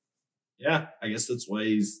 yeah, I guess that's why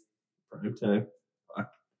he's prime time.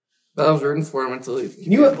 But I was rooting for him until he.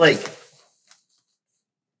 Can you like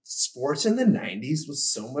sports in the 90s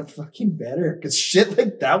was so much fucking better because shit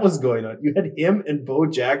like that was going on. You had him and Bo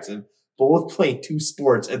Jackson both playing 2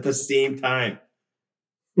 sports at the same time.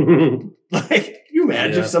 Like, can you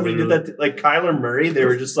imagine Yeah, if somebody did that? Like Kyler Murray, they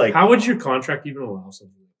were just like, How would your contract even allow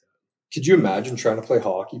something like that? Could you imagine trying to play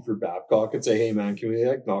hockey for Babcock and say, "Hey man, can we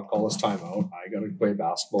like not call this timeout? I got to play a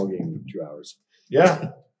basketball game in 2 hours." yeah,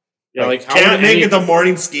 Yeah, like how can't would make any- it the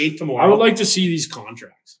morning skate tomorrow. I would like to see these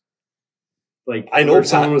contracts. Like I know where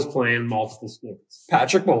someone Pat- was playing multiple sports.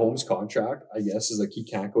 Patrick Mahomes' contract, I guess, is like he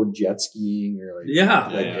can't go jet skiing or like Yeah.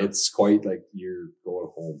 like it's quite like you're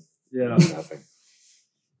going home. Yeah. doing nothing.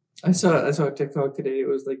 I saw a TikTok today. It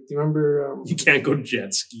was like, do you remember? You can't go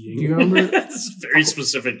jet skiing. Do you remember- That's very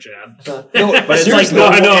specific, Chad. but it's like Seriously, no,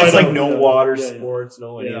 I know, it's I like know. no water Yeah, yeah. sports,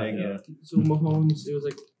 no Yeah, anything. yeah. Yeah. So Mahomes, it was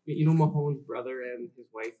like Mahomes' brother and his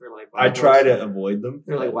wife are like. I wackos. try to avoid them.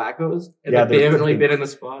 They're like wackos, and Yeah, like, they they're haven't really freaking- been in the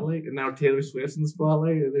spotlight, and now Taylor Swift's in the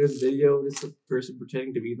spotlight, and there's a video of this person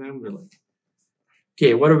pretending to be them. They're like,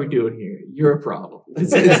 okay, what are we doing here? You're a problem.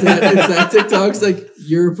 It's that TikTok's like,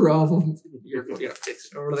 you're a problem. You're going to fix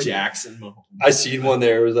it. Or like, Jackson Mahomes. I seen one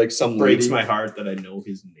there. It was like some Breaks lady. my heart that I know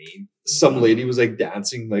his name. Some lady was like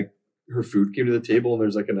dancing, like her food came to the table, and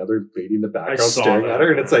there's like another lady in the background saw staring that. at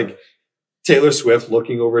her, and it's like Taylor Swift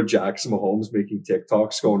looking over at Jackson Mahomes making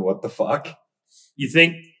TikToks, going, "What the fuck?" You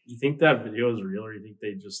think that video is real, or you think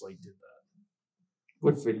they just like did that?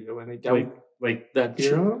 what video? When they don't. Like that chick,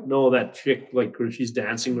 Hero? no, that chick, like when she's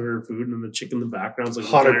dancing with her food, and then the chick in the background's like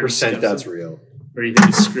 100% that's real. Or you think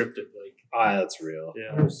it's scripted? Like, That's real. I've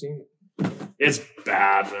yeah, never seen it. it's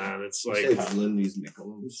bad, man. It's like It's Lindy's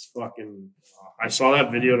Michelob. it's fucking. I saw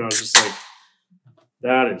that video and I was just like,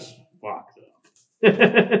 that is fucked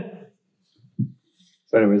up.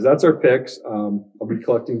 So, anyways, that's our picks. I'll be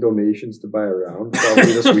collecting donations to buy a round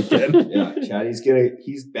probably this weekend. Yeah, Chad,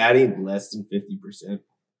 he's batting less than 50%.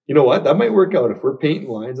 You know what? That might work out. If we're painting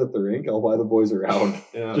lines at the rink, I'll buy the boys a round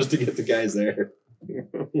Yeah. just to get the guys there.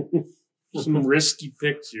 Some risky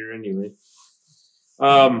picks here, anyway.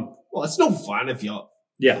 Well, it's no fun if y'all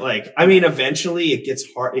Yeah, like. I mean, eventually it gets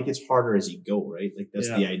hard. It gets harder as you go, right? Like that's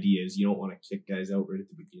Yeah. the idea. Is you don't want to kick guys out right at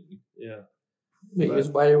the beginning yeah. You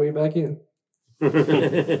just buy your way back in.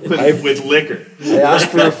 with liquor. I asked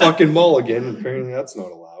for a fucking mulligan, and apparently that's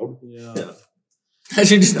not allowed. Yeah.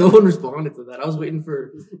 Actually, just no one responded to that. I was waiting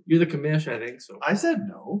for you're the commish, I think. So. I said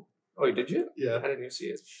no. Oh, did you? Yeah. I didn't even see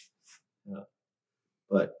it.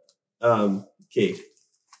 But okay.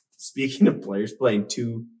 Speaking of players playing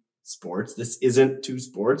two sports, this isn't two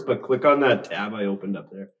sports, but click on that tab I opened up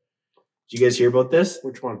there. Did you guys hear about this?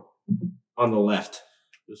 Which one? On the left.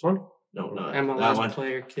 This one? No, not that MLS one.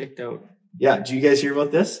 player kicked out. Yeah, did you guys hear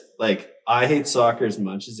about this? Like, I hate soccer as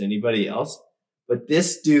much as anybody else, but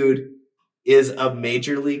this dude is a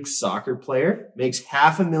major league soccer player, makes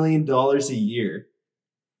 $500,000 a year.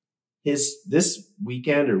 This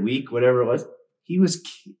weekend or week, whatever it was,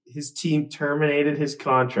 his team terminated his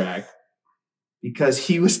contract because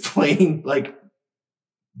he was playing like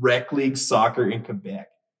rec league soccer in Quebec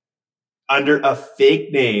under a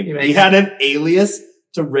fake name. He had an alias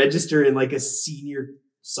to register in like a senior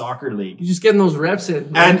soccer league. You're just getting those reps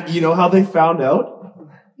in. man. And you know how they found out?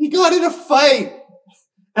 He got in a fight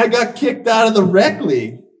and got kicked out of the rec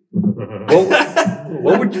league.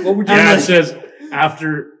 What would you Yeah, it says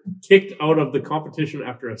after kicked out of the competition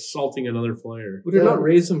after assaulting another player. would it not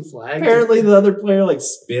raise some flags? Apparently the other player like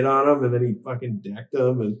spit on him and then he fucking decked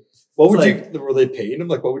him and What would It's were they paying him?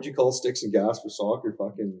 Like, what would you call sticks and gas for soccer?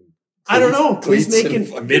 Fucking I don't know. He's cleats and making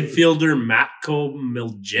fucking- Midfielder Matko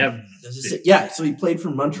Miljev. yeah, so he played for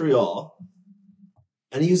Montreal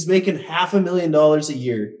and he was making $500,000 a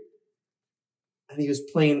year. And he was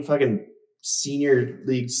playing fucking senior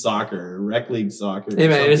league soccer or rec league soccer. Hey or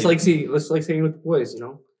man, it's something. like saying with the boys, you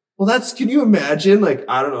know. Well, can you imagine? Like,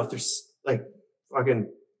 I don't know if there's like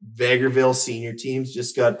fucking Vegreville senior teams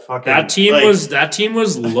just got fucking. That team like,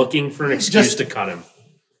 was looking for an excuse Just- to cut him.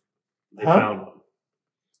 They Huh? found one.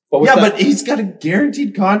 But with Yeah, that- but he's got a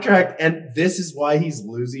guaranteed contract, and this is why he's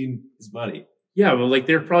losing his money. Yeah, but like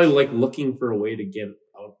they're probably like looking for a way to get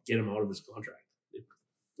him out of his contract.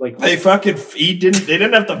 Like They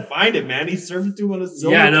didn't have to find it, man. He served it to him on a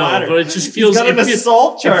silver yeah, I know, platter. but it just feels He's got an it feels-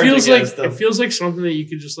 assault charge against him. it feels like something that you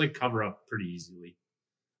could just like cover up pretty easily.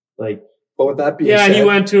 Like but with that being yeah, said, he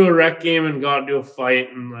went to a rec game and got into a fight,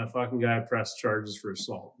 and the fucking guy pressed charges for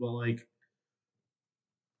assault. But like,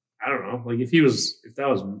 I don't know, like if that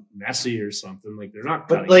was messy or something, like they're not.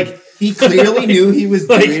 But cutting like him. he clearly knew he was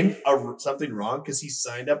Like- doing something wrong because he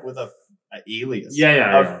signed up with a alias,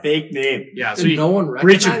 Yeah. a fake name. Yeah, so Did you no one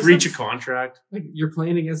breach recognize him? a contract. Like you're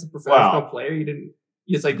playing against a professional Wow. player. You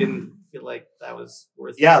just like didn't feel like that was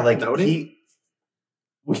worth. Yeah, like noting?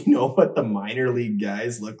 we know what the minor league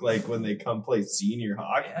guys look like when they come play senior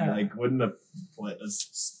hockey. Yeah. Like, wouldn't a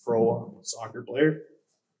pro soccer player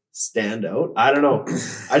stand out? I don't know.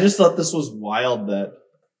 I just thought this was wild. That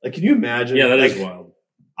like, can you imagine? Yeah, that like, is wild.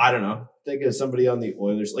 I don't know. Think of somebody on the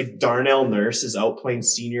Oilers, like Darnell Nurse is out playing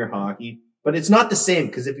senior hockey, but it's not the same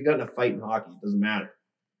because if you got in a fight in hockey, it doesn't matter.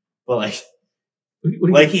 But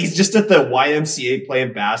like he's just at the YMCA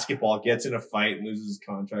playing basketball, gets in a fight and loses his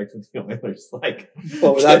contract with the Oilers. Like,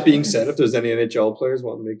 but with that being said, if there's any NHL players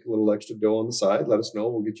want to make a little extra dough on the side, let us know.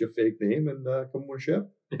 We'll get you a fake name and come on ship.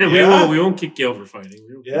 Yeah. we won't kick you out for fighting.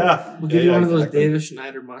 We don't care. yeah, We'll give you one of those exactly. David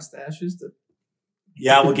Schneider mustaches. That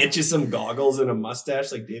Yeah, we'll get you some goggles and a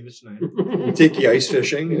mustache like David Schneider. We'll take you ice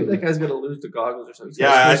fishing. maybe that And guy's gonna lose the goggles or something. He's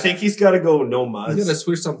Yeah, gonna I switch- think he's got to go no muds. he's gonna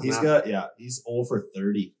switch something. He's up. he's 0 for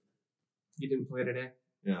 30. He didn't play today.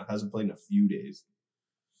 Yeah, hasn't played in a few days.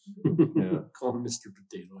 Yeah. Call him Mr.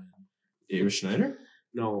 Potato Head. David Schneider?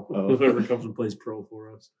 No, Oh. whoever comes and plays pro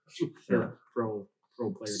for us. Or pro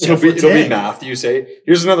players. It'll be Dang. Matthew say,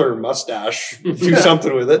 here's another mustache. Do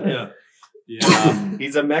something with it. Yeah. Yeah.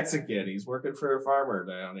 He's a Mexican. He's working for a farmer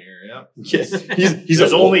down here. Yeah. Yeah. He's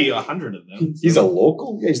There's a only 100 of them. He's a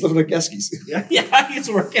local? Yeah, he's living at Geski's. Yeah, he's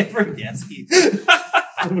working for Geske.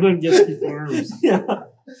 Living on Geske Farms. Yeah.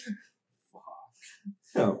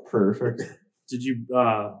 Oh, perfect. Did you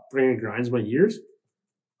bring in grinds by years?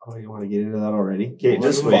 Oh, you want to get into that already? Okay, Oh,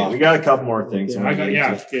 just fuck. wait. We got a couple more things. Okay, okay,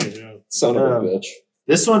 yeah. Son of a bitch.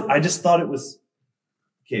 This one, I just thought it was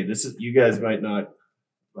okay. This is you guys might not,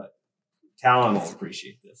 but Talon will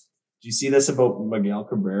appreciate this. Did you see this about Miguel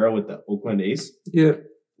Cabrera with the Oakland A's? Yeah.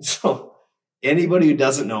 So, anybody who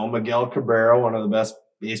doesn't know, Miguel Cabrera, one of the best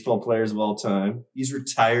baseball players of all time, he's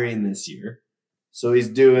retiring this year. So he's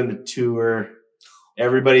doing the tour.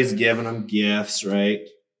 Everybody's giving him gifts, right?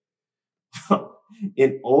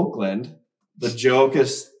 In Oakland, the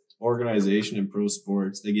jokest organization in pro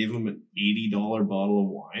sports, they gave him an $80 bottle of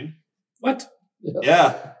wine. What?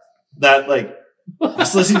 Yeah. That, like,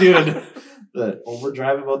 just listen to the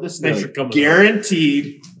overdrive about this. Thanks Like, for coming.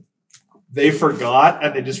 guaranteed they forgot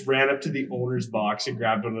and they just ran up to the owner's box and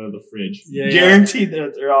grabbed one out of the fridge. Yeah, yeah. Guaranteed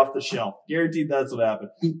that they're off the shelf. Guaranteed that's what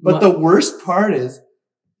happened. But the worst part is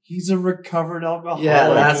he's a recovered alcoholic. Yeah,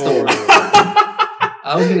 that's the worst.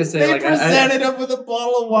 I was gonna say, They like, presented him with a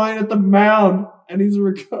bottle of wine at the mound, and he's a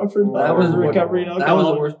recovered. That was recovering that was the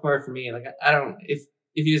alcoholic. worst part for me. Like, I don't if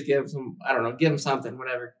you just give some, I don't know, give him something,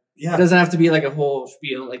 whatever. Yeah, It doesn't have to be like a whole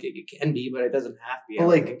spiel, like it can be, but it doesn't have to be. I But, don't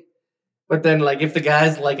like- think. But then, like, if the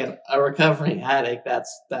guy's like a recovering addict, that's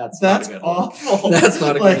not a good look. awful. That's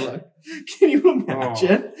not a Like, good look. Can you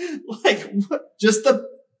imagine? Like, what? Just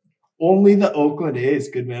only the Oakland A's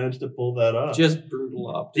could manage to pull that off. Just brutal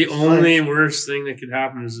up. The only worst thing that could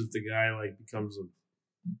happen is if the guy like becomes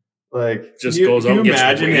Like, just can you- goes can out you and gets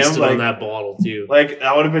imagine wasted him, like, on that bottle too. Like,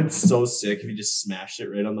 that would have been so sick if he just smashed it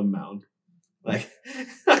right on the mound. Like,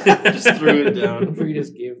 just threw it I'm down. sure he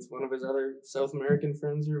just gave it to one of his other South American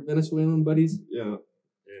friends or Venezuelan buddies. Yeah.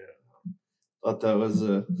 Thought that was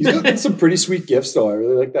He's got some pretty sweet gifts, though. I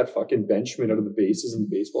really like that fucking bench made out of the bases and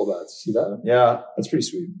baseball bats. See that? yeah. That's pretty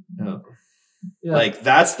sweet. Yeah. Like,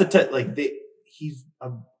 that's the he's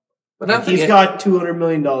But I don't he's think got $200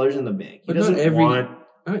 million in the bank. He But not doesn't every- want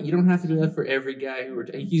you don't have to do that for every guy who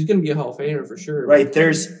he's going to be a Hall of Famer for sure. right.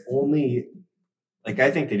 There's only like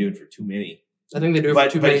I think they do it for too many. I think they do it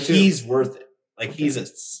But for too many too. he's worth it. Like he's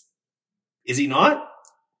is he not?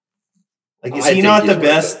 Like is I he think not he's the worth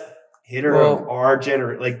best it. hitter of our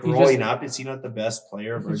generation? Like he growing just- up, is he not the best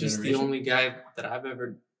player of our He's just generation? the only guy that I've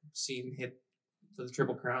ever seen hit for the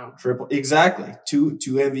Triple Crown. Triple exactly. Two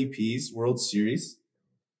MVPs, World Series.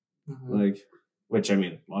 Mhm. Like which I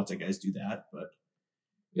mean, lots of guys do that, but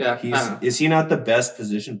Yeah, is he not the best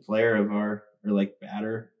position player of our or like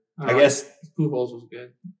batter? I know. guess Pujols was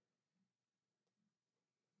good.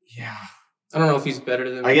 yeah. I don't know if he's better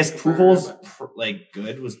than. I guess Cabrera, Pujols but- like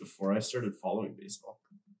good was before I started following baseball.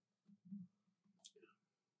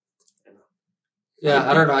 Yeah,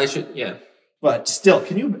 I don't know. I should. Yeah, But still,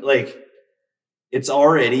 can you like? It's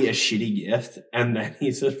already a shitty gift, and then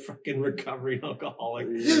he's a fucking recovering alcoholic.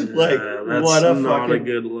 Like, that's what a not fucking a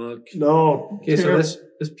good look. no. Okay, so Terrible.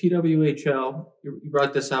 this PWHL, you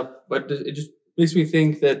brought this up, but it just makes me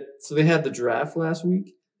think that so they had the draft last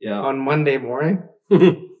week yeah, on Monday morning.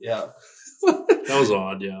 yeah. That was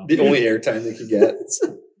odd, yeah. The only airtime they could get.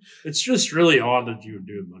 It's just really odd that you would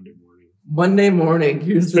do it Monday morning. Monday morning,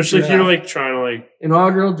 here's the Especially if draft. you're like trying to like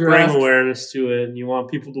Inaugural bring draft. awareness to it and you want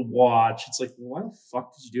people to watch. It's like, why the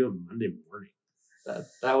fuck did you do it Monday morning?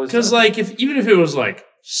 That was Because like even if it was like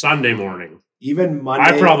Sunday morning, Even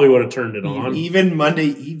Monday, I probably would have turned it on. even Monday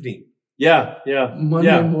evening. Yeah.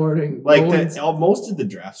 Monday morning. Like no one's- most of the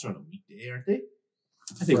drafts are on a weekday, aren't they?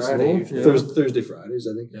 I think Friday, so. yeah. Thursday, Fridays,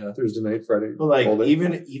 I think. Yeah. Thursday night, Friday. But like all day.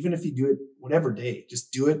 even if you do it whatever day,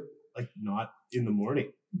 just do it like not in the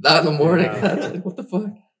morning. Not in the morning. Yeah. That's like, what the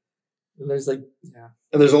fuck? And there's like,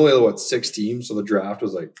 And there's only 6 teams, so the draft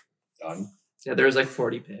was like done. there was like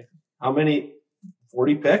 40 picks. How many?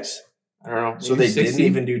 40 picks. I don't know. So maybe they 60? didn't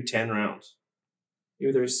even do 10 rounds.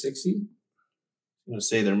 Maybe there was 60. I'm gonna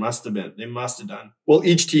say there must have been. They must have done. Well,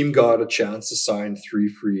 each team got a chance to sign 3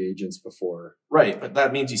 free agents before, Right, but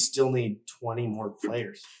that means you still need 20 more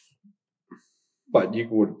players. but you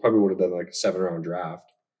probably would have done like a 7-round draft,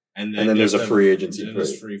 and then there's just a free agency. Then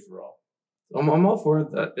it's break. free for all. I'm all for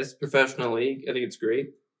that. This professional league. I think it's great.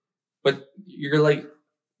 But you're like,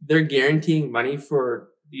 they're guaranteeing money for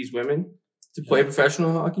these women to play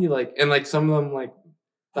professional hockey. Like, and like some of them, like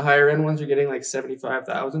the higher end ones are getting like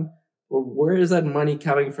 75,000. Well, where is that money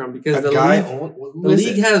coming from? Because A the guy league, who the is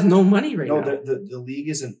league it? has no money right No, now. the league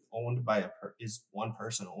isn't owned by is one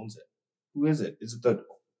person owns it. Who is it? Is it the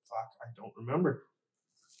fuck? I don't remember.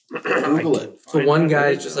 Google it. So one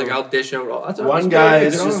guy's just like, I'll dish out all. That's One good. guy Good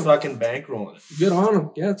is on just him. fucking bankrolling it. Good on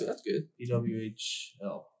him. Yeah, that's good.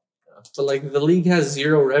 PWHL. But like the league has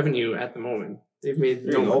zero revenue at the moment. They've made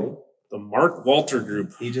There you no go. money. The Mark Walter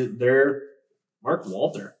Group. They're Mark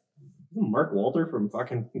Walter. Isn't Mark Walter from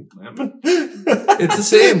fucking Lampman? It's the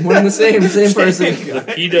same. One and the same person. The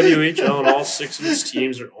PWHL and all 6 of its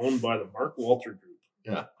teams are owned by the Mark Walter Group.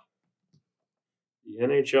 Yeah. The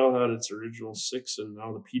NHL had its original 6, and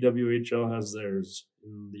now the PWHL has theirs.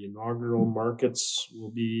 And the inaugural markets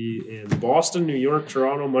will be in Boston, New York,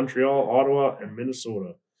 Toronto, Montreal, Ottawa, and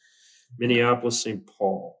Minnesota. Minneapolis, St.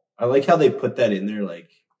 Paul. I like how they put that in there. Like,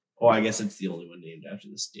 oh, I guess it's the only one named after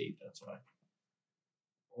the state. That's why.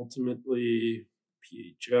 Ultimately,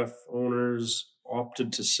 PHF owners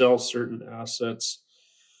opted to sell certain assets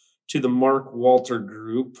to the Mark Walter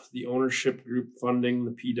Group, the ownership group funding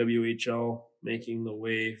the PWHL, making the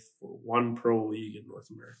way for one pro league in North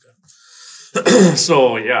America.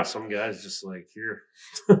 So, yeah, some guys just like, here,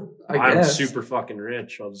 I'm guess. super fucking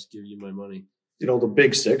rich. I'll just give you my money. You know, the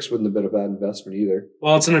Big Six wouldn't have been a bad investment either.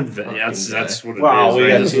 Well, it's an investment. That's what it is. Wow, we right?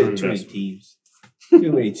 got It's too an many investment. teams.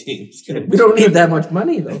 Too many teams. We don't need that much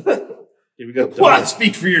money though. Yeah, we got What?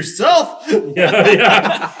 Speak for yourself.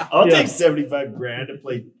 yeah. I'll Yeah. take $75,000 to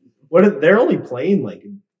play. They're only playing like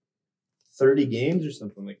 30 games or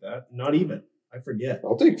something like that. Not even. I forget.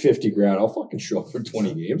 I'll take $50,000. I'll fucking show up for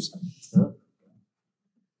 20 games. Fuck.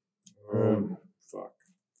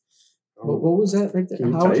 What was that right there? Can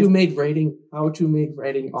you How type? to make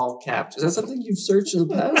writing all caps. Is that something you've searched in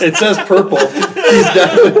the past? It says purple. He's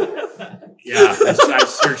definitely. Yeah, I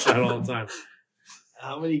search that all the time.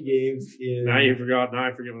 How many games in. Now you forgot. Now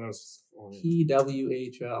I forget what I was.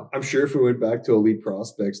 PWHL. I'm sure if we went back to Elite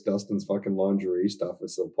Prospects, Dustin's fucking lingerie stuff would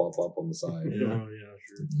still pop up on the side. Oh, yeah,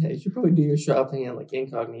 sure. Yeah, you should probably do your shopping at like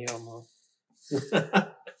incognito mode.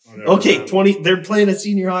 Whatever, Okay, man. 20. They're playing a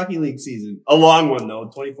senior hockey league season. A long one, though.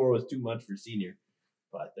 24 was too much for senior.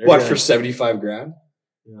 But they're What, gonna- for $75,000?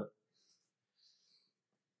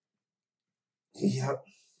 Yeah.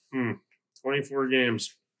 24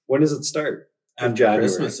 games. When does it start? In After January.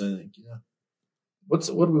 Christmas, I think. Yeah. What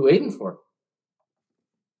are we waiting for?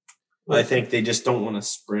 I think they just don't want to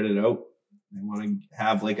spread it out. They want to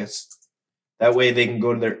have like that way they can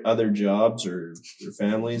go to their other jobs or their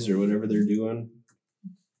families or whatever they're doing.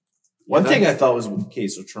 One thing I thought was, okay,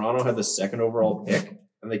 so Toronto had the 2nd overall pick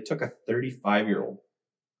and they took a 35-year-old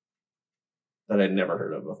that I'd never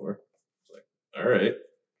heard of before. It's like, all right.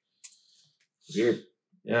 Weird.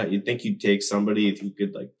 Yeah, you'd think you'd take somebody who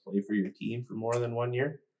could like play for your team for more than 1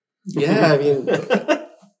 year. Yeah, I mean,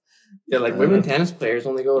 yeah, like women tennis players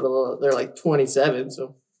only go to they're like 27.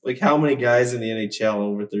 So Like how many guys in the NHL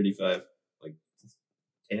over 35? Like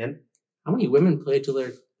 10? how many women play till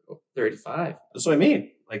they're 35? That's what I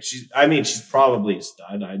mean. Like she's probably a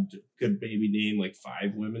stud. I could maybe name like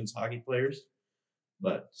 5 women's hockey players,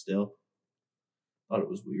 but still, thought it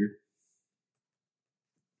was weird.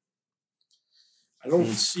 I don't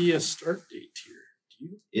see a start date here. Do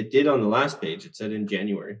you? It did on the last page. It said in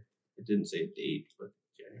January. It didn't say a date, but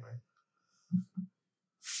January.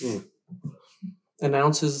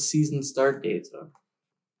 Announces season start date. So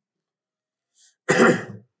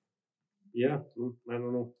Yeah, I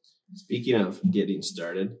don't know. Speaking of getting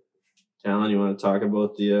started, Talon, you want to talk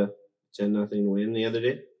about the 10-0 win the other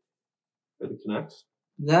day for the Canucks?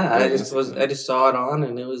 yeah, I just saw it on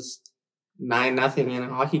and it was 9-0 in a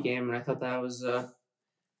hockey game, and I thought that was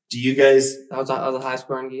Do you guys that was a high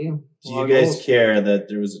scoring game. do you guys care that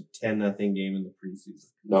there was a 10-0 game in the preseason?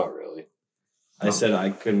 Not really. I said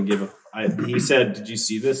I couldn't give a. He said, "Did you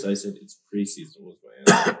see this?" I said, "It's preseason." Was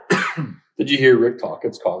my answer. Did you hear Rick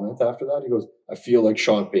Tockett's comment after that? He goes, I feel like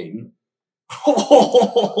Sean Payton. He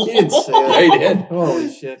didn't say that. Yeah, he did.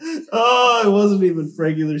 Holy shit! Oh, it wasn't even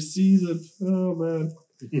regular season. Oh man.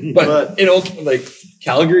 But, you know, like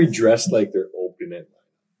Calgary dressed like they're opening it.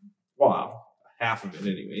 Wow, half of it,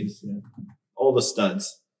 anyways. Yeah. All the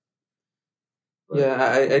studs. But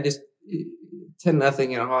Yeah, I just 10-0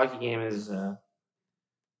 in a hockey game is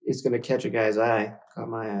going to catch a guy's eye. Caught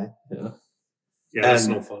my eye. Yeah, that's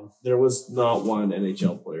And- no fun. there was not one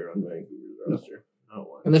NHL player on Vancouver's roster. Not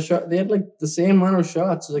one. And they had like the same amount of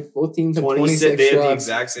shots. Like both teams had 26. 26 They had the shots.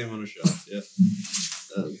 exact same amount of shots. Yeah.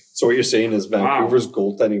 So what you're saying is Vancouver's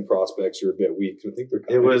goaltending prospects are a bit weak. I think they're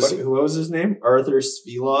It was anybody? who was his name? Arthur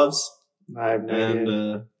Svilovs, I have no and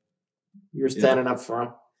idea. You were standing up for him.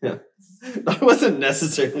 I wasn't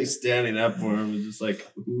necessarily standing up for him. It was just like,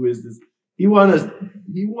 who is this? He won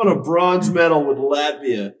a bronze medal with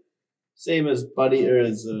Latvia, same as Buddy or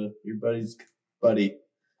as your buddy's buddy.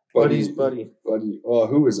 Buddy's buddy. Oh,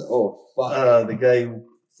 who is it? Oh, fuck. The guy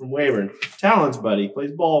from Weyburn, Talon's buddy,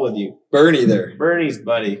 plays ball with you. Bernie there. Bernie's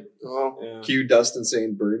buddy. Oh, Yeah. Cue Dustin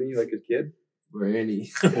saying Bernie like a kid.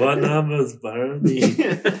 Bernie. What number's Bernie?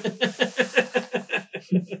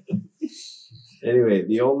 Anyway,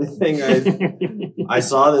 the only thing I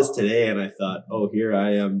saw this today and I thought, oh, here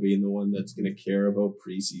I am being the one that's going to care about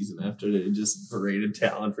preseason after they just paraded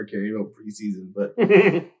Talon for caring about preseason. But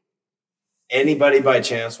anybody by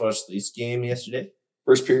chance watch this game yesterday?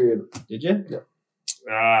 First period. Did you?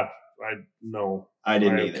 Yeah. No. I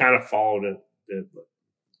didn't I either. kind of followed it, but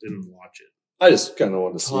didn't watch it. I just kind of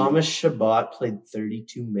wanted to see. Thomas Shabbat played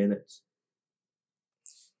 32 minutes.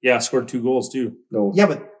 Yeah, scored 2 goals too. No. Yeah,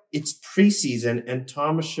 but it's preseason and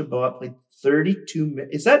Thomas Shabbat played 32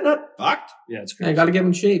 minutes. Is that not fucked? Yeah, it's I great. gotta get him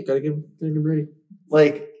in shape. Gotta get him ready.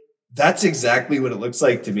 Like, that's exactly what it looks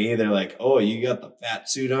like to me. They're like, oh, you got the fat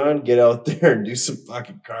suit on? Get out there and do some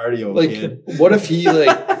fucking cardio, Like, kid. what if he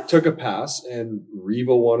like took a pass and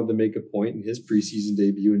Revo wanted to make a point in his preseason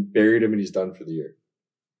debut and buried him and he's done for the year?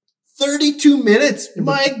 32 minutes.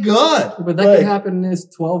 My God. But that could happen in his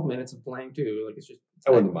 12 minutes of playing too. Like it's just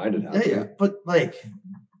I wouldn't mind it Yeah, happening. yeah. But like,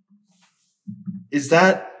 is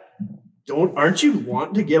that aren't you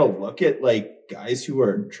wanting to get a look at like guys who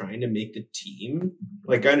are trying to make the team?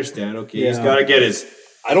 Like, I understand, okay, he's Yeah. got to get his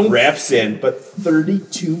I don't reps in, but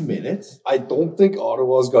 32 minutes? I don't think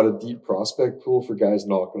Ottawa's got a deep prospect pool for guys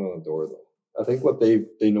knocking on the door though. I think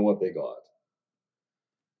they know what they got.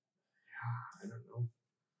 I don't know.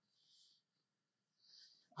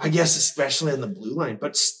 I guess especially in the blue line,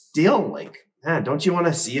 but still, like, man, don't you want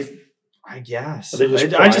to see if? I guess Are they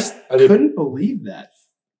just I just are they- couldn't believe that.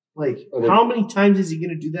 Like, Are they- how many times is he going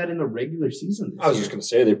to do that in the regular season? This I was year? just going to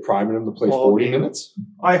say, they're priming him to play Well, 40 yeah. minutes.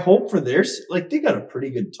 I hope for theirs. Like, they got a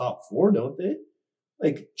pretty good top 4, don't they?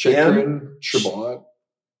 Like, Chikrin, Shabbat,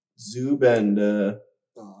 Zub, and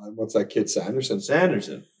what's that kid, Sanderson?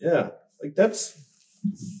 Sanderson. Yeah, like that's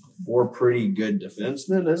 4 pretty good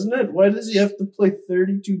defensemen, isn't it? Why does he have to play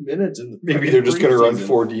 32 minutes in the? Maybe they're just going to run preseason?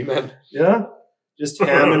 4D men. Yeah, just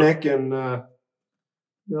Hamonic and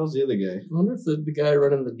who else the other guy? I wonder if the guy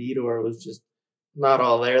running the D-door was just not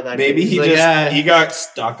all there. That Maybe he's he like, just "Ah." he got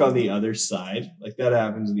stuck on the other side. Like that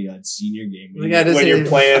happens in the senior game when, The guy doesn't when you're even-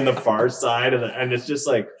 playing the far side and it's just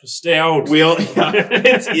like Just stay out. yeah,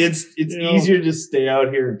 it's You know. easier to just stay out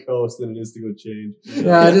here and coast than it is to go change.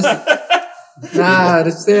 Yeah,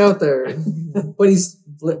 just stay out there.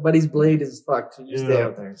 Buddy's blade is fucked. So you stay Yeah.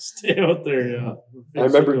 out there. Stay out there, yeah. I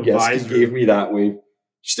remember Fixing a Geske visor. gave me that wave.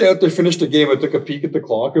 Stay out there, finish the game. I took a peek at the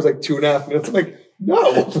clock. It was like 2.5 minutes. I'm like,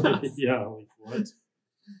 no. Yeah, like what?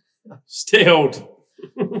 Stay out.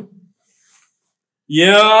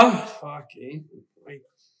 Yeah. Fuck.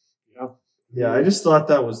 Yeah. Yeah, I just thought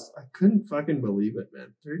that was I couldn't fucking believe it,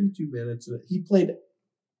 man. 32 minutes. He played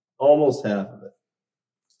almost half of it.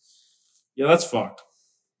 Yeah, that's fucked.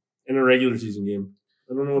 In a regular season game.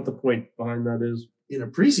 I don't know what the point behind that is. In a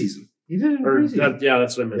preseason. He did it in a Or preseason. that, yeah,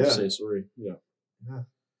 that's what I meant Yeah. to say. Sorry. Yeah.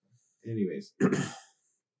 Anyways.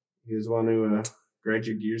 You guys want to grind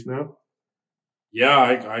your gears now? Yeah,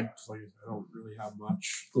 I don't really have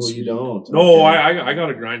much. Well, this you week. don't. No, Okay. I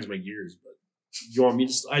gotta grind my gears, but you want me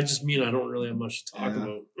to? I just mean I don't really have much to talk Yeah.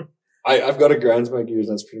 about. I've got to grind my gears.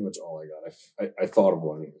 That's pretty much all I got. I thought of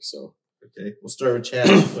one here. So Okay, we'll start with Chad.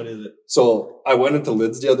 What is it? So I went into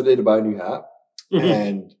Lids the other day to buy a new hat.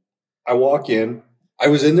 And I walk in. I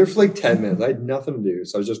was in there for like 10 minutes. I had nothing to do.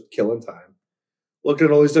 So I was just killing time. Looking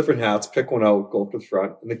at all these different hats, pick one out, go up to the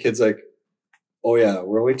front. And the kid's like, oh yeah,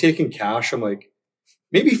 we're only taking cash. I'm like,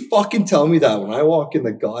 maybe fucking tell me that when I walk in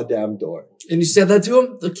the goddamn door. And you said that to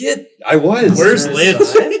him, the kid. I was. Where's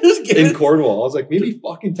Lids? In Cornwall. I was like, maybe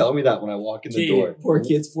fucking tell me that when I walk in the Okay. door. Poor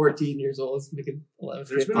kid's 14 years old. He's making 11.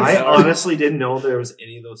 There's been I honestly didn't know there was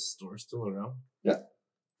any of those stores still around.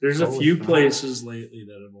 There's a Holy few fuck. places lately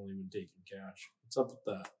that have only been taking cash. What's up with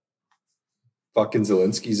that? Fucking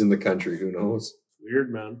Zelensky's in the country. Who knows?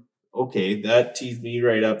 Weird, man. Okay, that teased me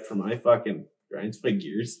right up for my fucking grinds my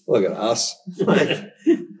gears. Look at us. Like,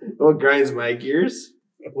 what grinds my gears?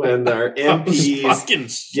 When our MPs Fucking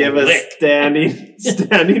give a slick.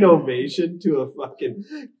 standing ovation to a fucking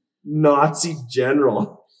Nazi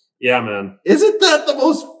general. Yeah, man. Isn't that the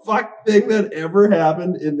most fucked thing that ever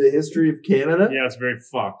happened in the history of Canada? Yeah, it's very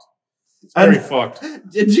fucked. It's And- very fucked.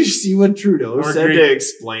 Did you see what Trudeau Or said great- to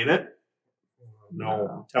explain it?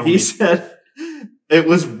 No, tell He me. said it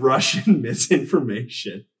was Russian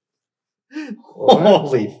misinformation.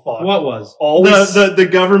 Holy fuck! What was? Always The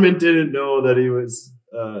government didn't know that he was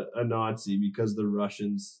a Nazi because the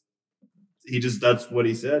Russians. That's what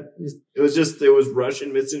he said. It was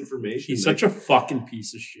Russian misinformation. He's such a fucking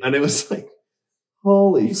piece of shit. and it was like,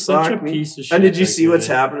 holy He's fuck such a me. piece of shit. And did you that see what's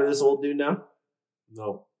guy. happened to this old dude now?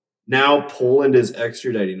 No. Now Poland is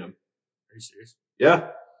extraditing him. Are you serious? Yeah.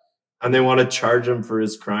 And they want to charge him for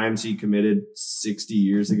his crimes he committed 60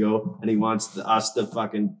 years ago. And he wants us to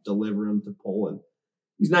fucking deliver him to Poland.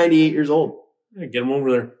 He's 98 years old. Yeah, get him over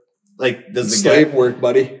there. Like, does the Slave guy... work,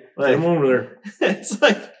 buddy. Get Like, him over there. it's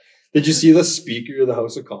like, Did you see the Speaker of the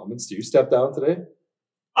House of Commons too step down today?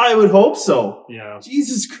 I would hope so. Yeah.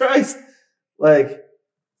 Jesus Christ. Like,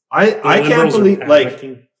 I can't Liberals are believe, like,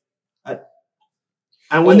 panicking.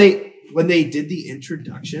 and when they did the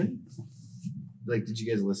introduction, like, did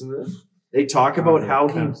you guys listen to this? They talk about how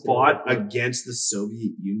he fought against the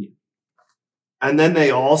Soviet Union. And then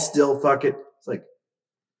they all still fucking, it's like,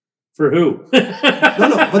 For who?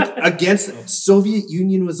 no, but against the Soviet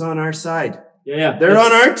Union was on our side. Yeah. They're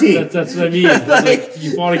on our team. That's what I mean. It's like,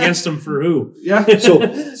 you fought against them for who? Yeah.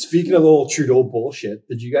 So speaking of the whole Trudeau bullshit,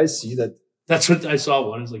 did you guys see that? That's what I saw.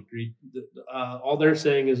 One is like grade. All they're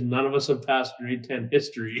saying is none of us have passed grade 10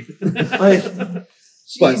 history. Like,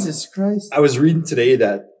 Jesus Christ. I was reading today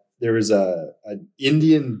that there was an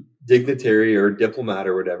Indian dignitary or diplomat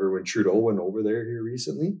or whatever when Trudeau went over there here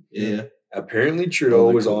recently. Yeah. Apparently Trudeau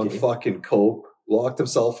Oh, was on cocaine. fucking coke, locked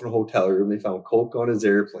himself in a hotel room. They found coke on his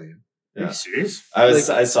airplane. Are you serious?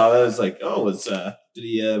 I saw that. I was like, oh, did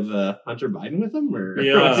he have Hunter Biden with him, or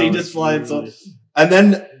was he just flying? So, and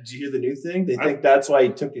then, did you hear the new thing? They think that's why he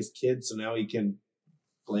took his kid, so now he can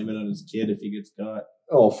blame it on his kid if he gets caught.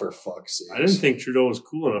 Oh, for fuck's sake. I didn't think Trudeau was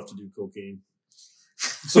cool enough to do cocaine.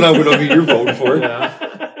 So now we know who you're voting for. Yeah,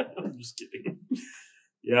 I'm just kidding.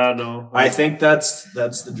 Yeah, no. I think that's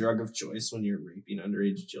the drug of choice when you're raping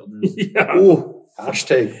underage children. Yeah. Ooh,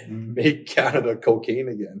 hashtag make Canada cocaine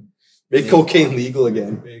again. Make cocaine legal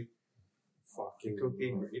again. Make Fucking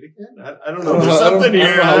cocaine great again? I don't I know. don't There's know- something I don't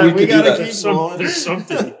here. know how we We could do gotta that. keep going. There's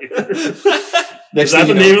something here. Next Is that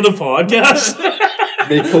thing the you name of the podcast? know,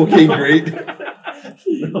 make cocaine great.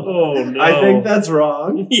 Oh, no. I think that's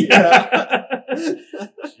wrong. Yeah.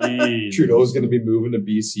 Jeez. Trudeau's going to be moving to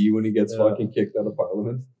BC when he gets Yeah. fucking kicked out of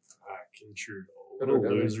Parliament. Fucking Trudeau. What a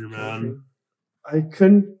loser, man. I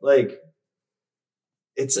couldn't, like,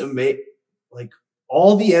 it's amazing. Like,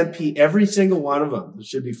 all the MP, every single one of them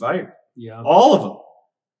should be fired. Yeah. All of them.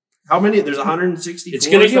 How many? There's 164. It's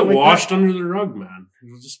gonna get something like washed that. under the rug, man.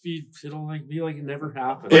 It'll be like it never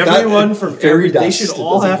happened. But that- Everyone from fairy they dust, should it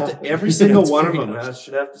all doesn't have to. happen. Every single It's one of fairy them dust.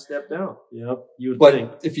 should have to step down. Yep. You would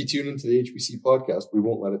think. But if you tune into the HBC podcast, we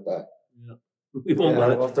won't let it die. We won't Yeah.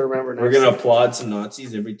 let it. We'll have to remember We're next gonna time. applaud some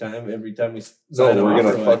Nazis every time we. No, sign we're off going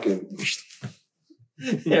or to what? fucking...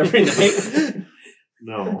 every night.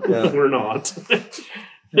 No, Yeah. we're not.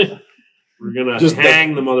 We're gonna Just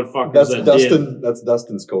hang the motherfuckers That's that Dustin. That's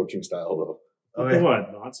Dustin's coaching style, though. Oh, did. yeah.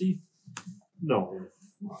 What, Nazi? No.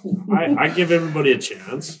 I give everybody a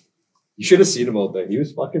chance. You should have seen him out there. He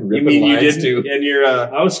was fucking You ripping mean you lines didn't? too. And your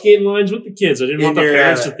I was skating lines with the kids. I didn't want the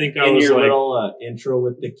parents to think I in was your like, little intro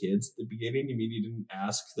with the kids at the beginning. You mean you didn't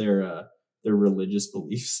ask their religious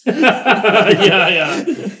beliefs? yeah.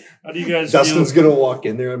 How do you guys Dustin's feel? gonna walk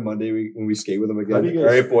in there on Monday when we skate with him How again. do you All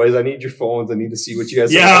guys- right, boys. I need your phones. I need to see what you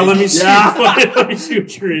guys. Yeah, are like. let me see. Yeah. Let me see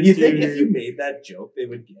what you're into. You think here. if you made that joke, they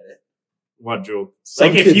would get it? What joke? Some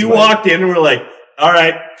Like if kids you might. walked in and were like, "All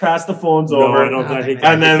right, pass the phones No, over," I don't. I think,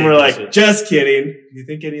 and then we're that's like, it. "Just kidding." Do you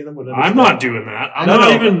think any of them would? I'm understand? not doing that. I'm No, not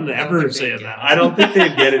no. even I don't ever think saying they that. I don't think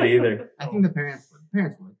they'd get it either. I think the parents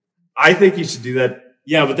would. I think you should do that.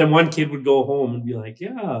 Yeah, but then one kid would go home and be like,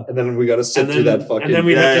 "Yeah," And then we got to sit and through then that fucking. and then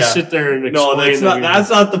we'd have to Yeah. sit there and explain. No, that's not. we- That's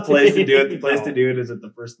not the place to do it. The place No. to do it is at the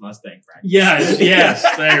first Mustang practice.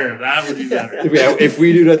 Yes, there. That would be better. if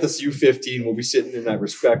we do it at the U15, we'll be sitting in that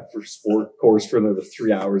respect for sport course for another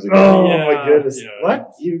 3 hours again. Oh Yeah, my goodness! yeah. What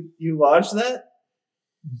you watch that?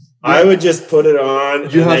 I would just put it on,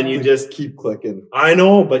 and You have then to you just. keep clicking. I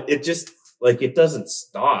know, but it just like it doesn't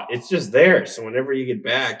stop. It's just there. So whenever you get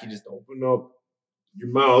back, you just open up your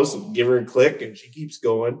mouse and give her a click, and she keeps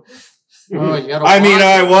going. Oh, you gotta I mean, watch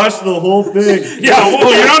I watched the whole thing. Yeah,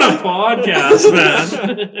 well, you're on a podcast,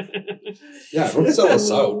 man. Yeah, don't sell us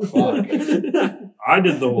out. Fuck. I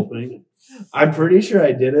did the whole thing. I'm pretty sure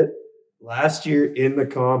I did it last year in the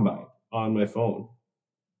combine on my phone.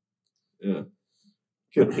 Yeah.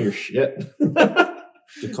 Couldn't hear shit.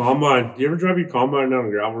 The combine. Do you ever drive your combine down a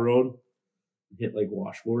gravel road and hit like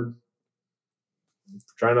washboard?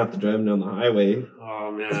 Try not to drive them down the highway.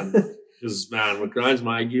 Oh man, because man, what grinds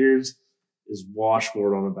my gears is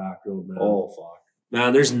washboard on a back road, man. Oh fuck.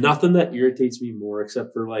 Man, there's nothing that irritates me more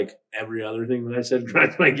except for like every other thing that I said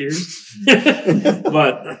grinds my gears.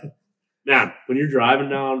 But man, when you're driving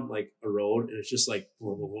down like a road and it's just like,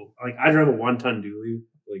 whoa, whoa, whoa. Like I drive a 1-ton dually,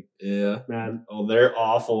 like Yeah. man, Oh, they're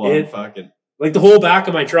awful on fucking like the whole back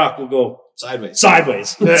of my truck will go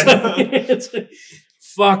sideways. It's like,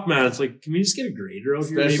 fuck, man. It's like, can we just get a grader out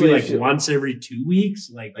here? Especially Maybe if like you- once every 2 weeks?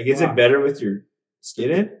 Like Is it better with your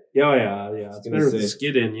skid in? Yeah. It's gonna better with the say.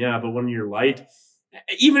 skid in, yeah. But when you're light,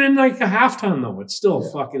 even in like a half ton though, it's still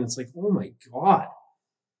fucking. It's like, oh my god,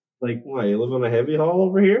 like Why, you live on a heavy haul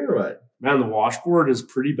over here or what? man, the washboard is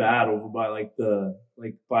pretty bad over by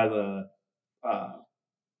by the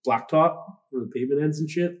blacktop where the pavement ends and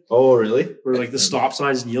shit, Oh, really? where like the stop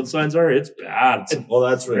signs and yield signs are. It's bad. It's, Well,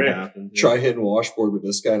 that's what Right. happened. Try hitting washboard with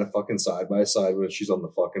this guy in a fucking side by side when she's on the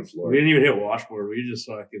fucking floor. we didn't even hit washboard. We just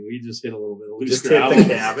hit a little bit of loose Just gravel. hit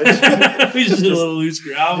the cabbage. We just hit a little loose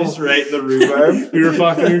gravel. Just right in the rhubarb. We were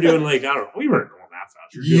doing like, I don't know, we weren't going that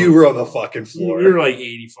fast. You were on the fucking floor. We were like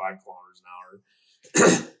 85 kilometers an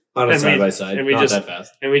hour. On a And we- side by side. and we Not just- that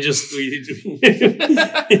fast. And we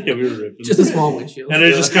yeah, we were ripping. Just a small windshield. And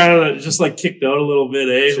it just kind of just like kicked out a little bit,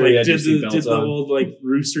 eh? Sure, you Like had your did seatbelts the on. old like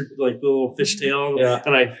rooster, like the little fishtail, Yeah.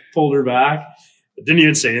 and I pulled her back. I didn't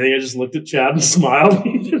even say anything. I just looked at Chad and smiled.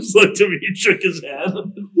 He just looked at me and shook his head.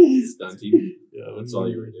 Stunting. Yeah, That's all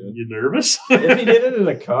you were doing. You nervous? If he did it in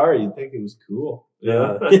a car, you'd think it was cool.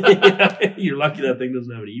 Yeah. You're lucky that thing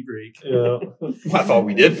doesn't have an e-brake. Yeah. I thought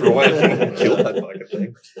we did for a while. Killed that fucking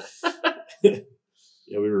thing.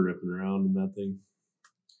 Yeah, we were ripping around in that thing.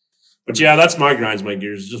 But yeah, that's my grinds my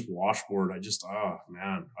gears, just washboard. Oh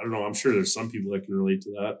man. I don't know. I'm sure there's some people that can relate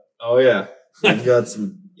to that. Oh, yeah. We've got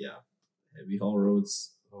some, heavy haul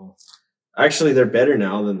roads. Oh. Actually, they're better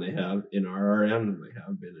now than they have in our RM than they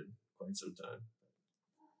have been in quite some time.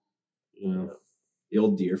 Yeah. The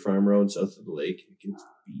old Deer Farm Road south of the lake, you can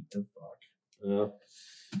beat the fuck. Yeah.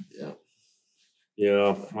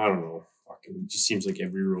 I don't know. Fucking, it just seems like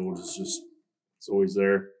every road is just, it's always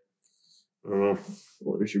there. I don't know.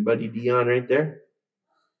 Well, there's your buddy Dion right there.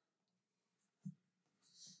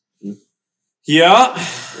 Yeah.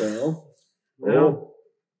 Well,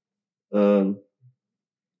 Yeah.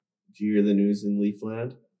 Did you hear the news in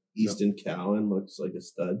Leafland? Easton Cowan looks like a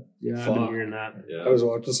stud. Yeah, I've been Fuck. hearing that. Yeah. I was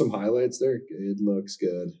watching some highlights there. It looks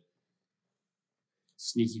good.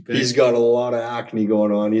 Sneaky pick. He's got a lot of acne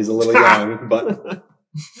going on. He's a little young, but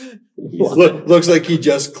looks like he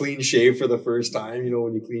just clean shaved for the first time. You know,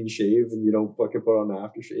 when you clean shave and you don't fucking put on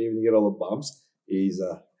aftershave and you get all the bumps. He's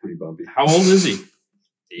pretty bumpy. How old is he?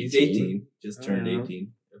 He's 18. Just turned Uh-huh.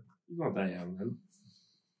 18. He's not that young, man.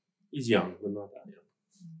 He's young, but not that young.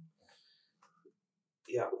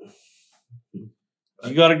 Yeah.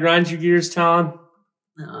 You got to grind your gears, Talon?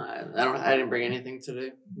 No, I didn't bring anything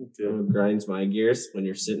today. What grinds my gears when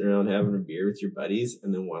you're sitting around having a beer with your buddies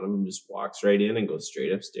and then one of them just walks right in and goes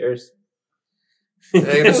straight upstairs.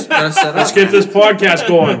 Gotta set up. Let's get this podcast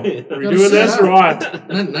going. Are we Gotta doing set this up. or what?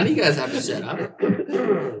 None of you guys have to set up.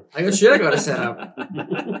 I gotta set up.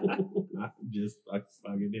 Just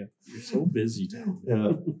fucking yeah. You're so busy, Talon.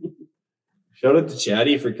 Yeah. Shout out to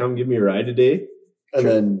Chatty for come give me a ride today. And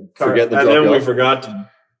then Car- forget the and drop then we off. forgot to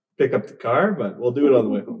pick up the car, but we'll do it on the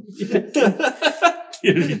way home.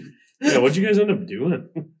 Yeah, what'd you guys end up doing?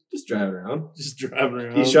 Just driving around. Just driving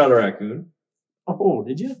around. He shot a raccoon Oh,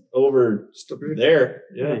 did you? over there.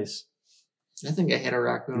 Yeah. Nice. I think I hit a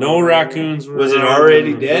raccoon. No raccoons were Was it around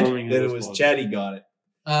already when we were dead? filming Then this it was podcast. Chatty got it.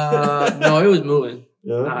 No, it was moving.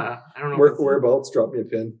 Yeah. I don't know. Whereabouts? Drop me a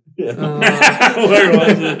pin. Where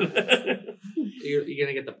was it? You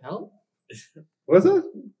gonna get the pelt? What is it?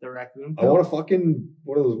 The raccoon I pelt? want a fucking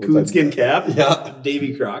what are those? Coonskin cap. Yeah.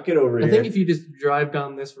 Davy Crockett over I here. think if you just drive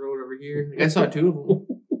down this road over here, like I saw two of them.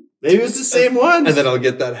 Maybe it was the same one. And then I'll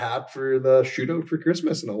get that hat for the shootout for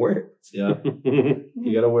Christmas and I'll wear it. Yeah.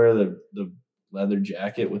 You gotta wear the leather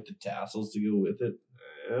jacket with the tassels to go with it.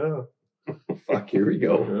 Yeah. Fuck, here we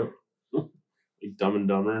go. Like Dumb and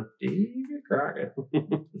Dumber. Davy Crockett.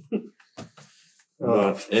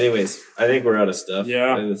 Anyways, I think we're out of stuff.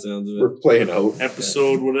 Yeah. By the sounds of it. We're playing out.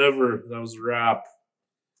 Episode whatever. That was a wrap.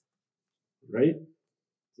 Right?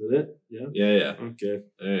 Is that it? Yeah? Yeah. Okay.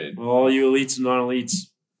 All right. All you elites and non-elites,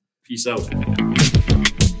 peace out.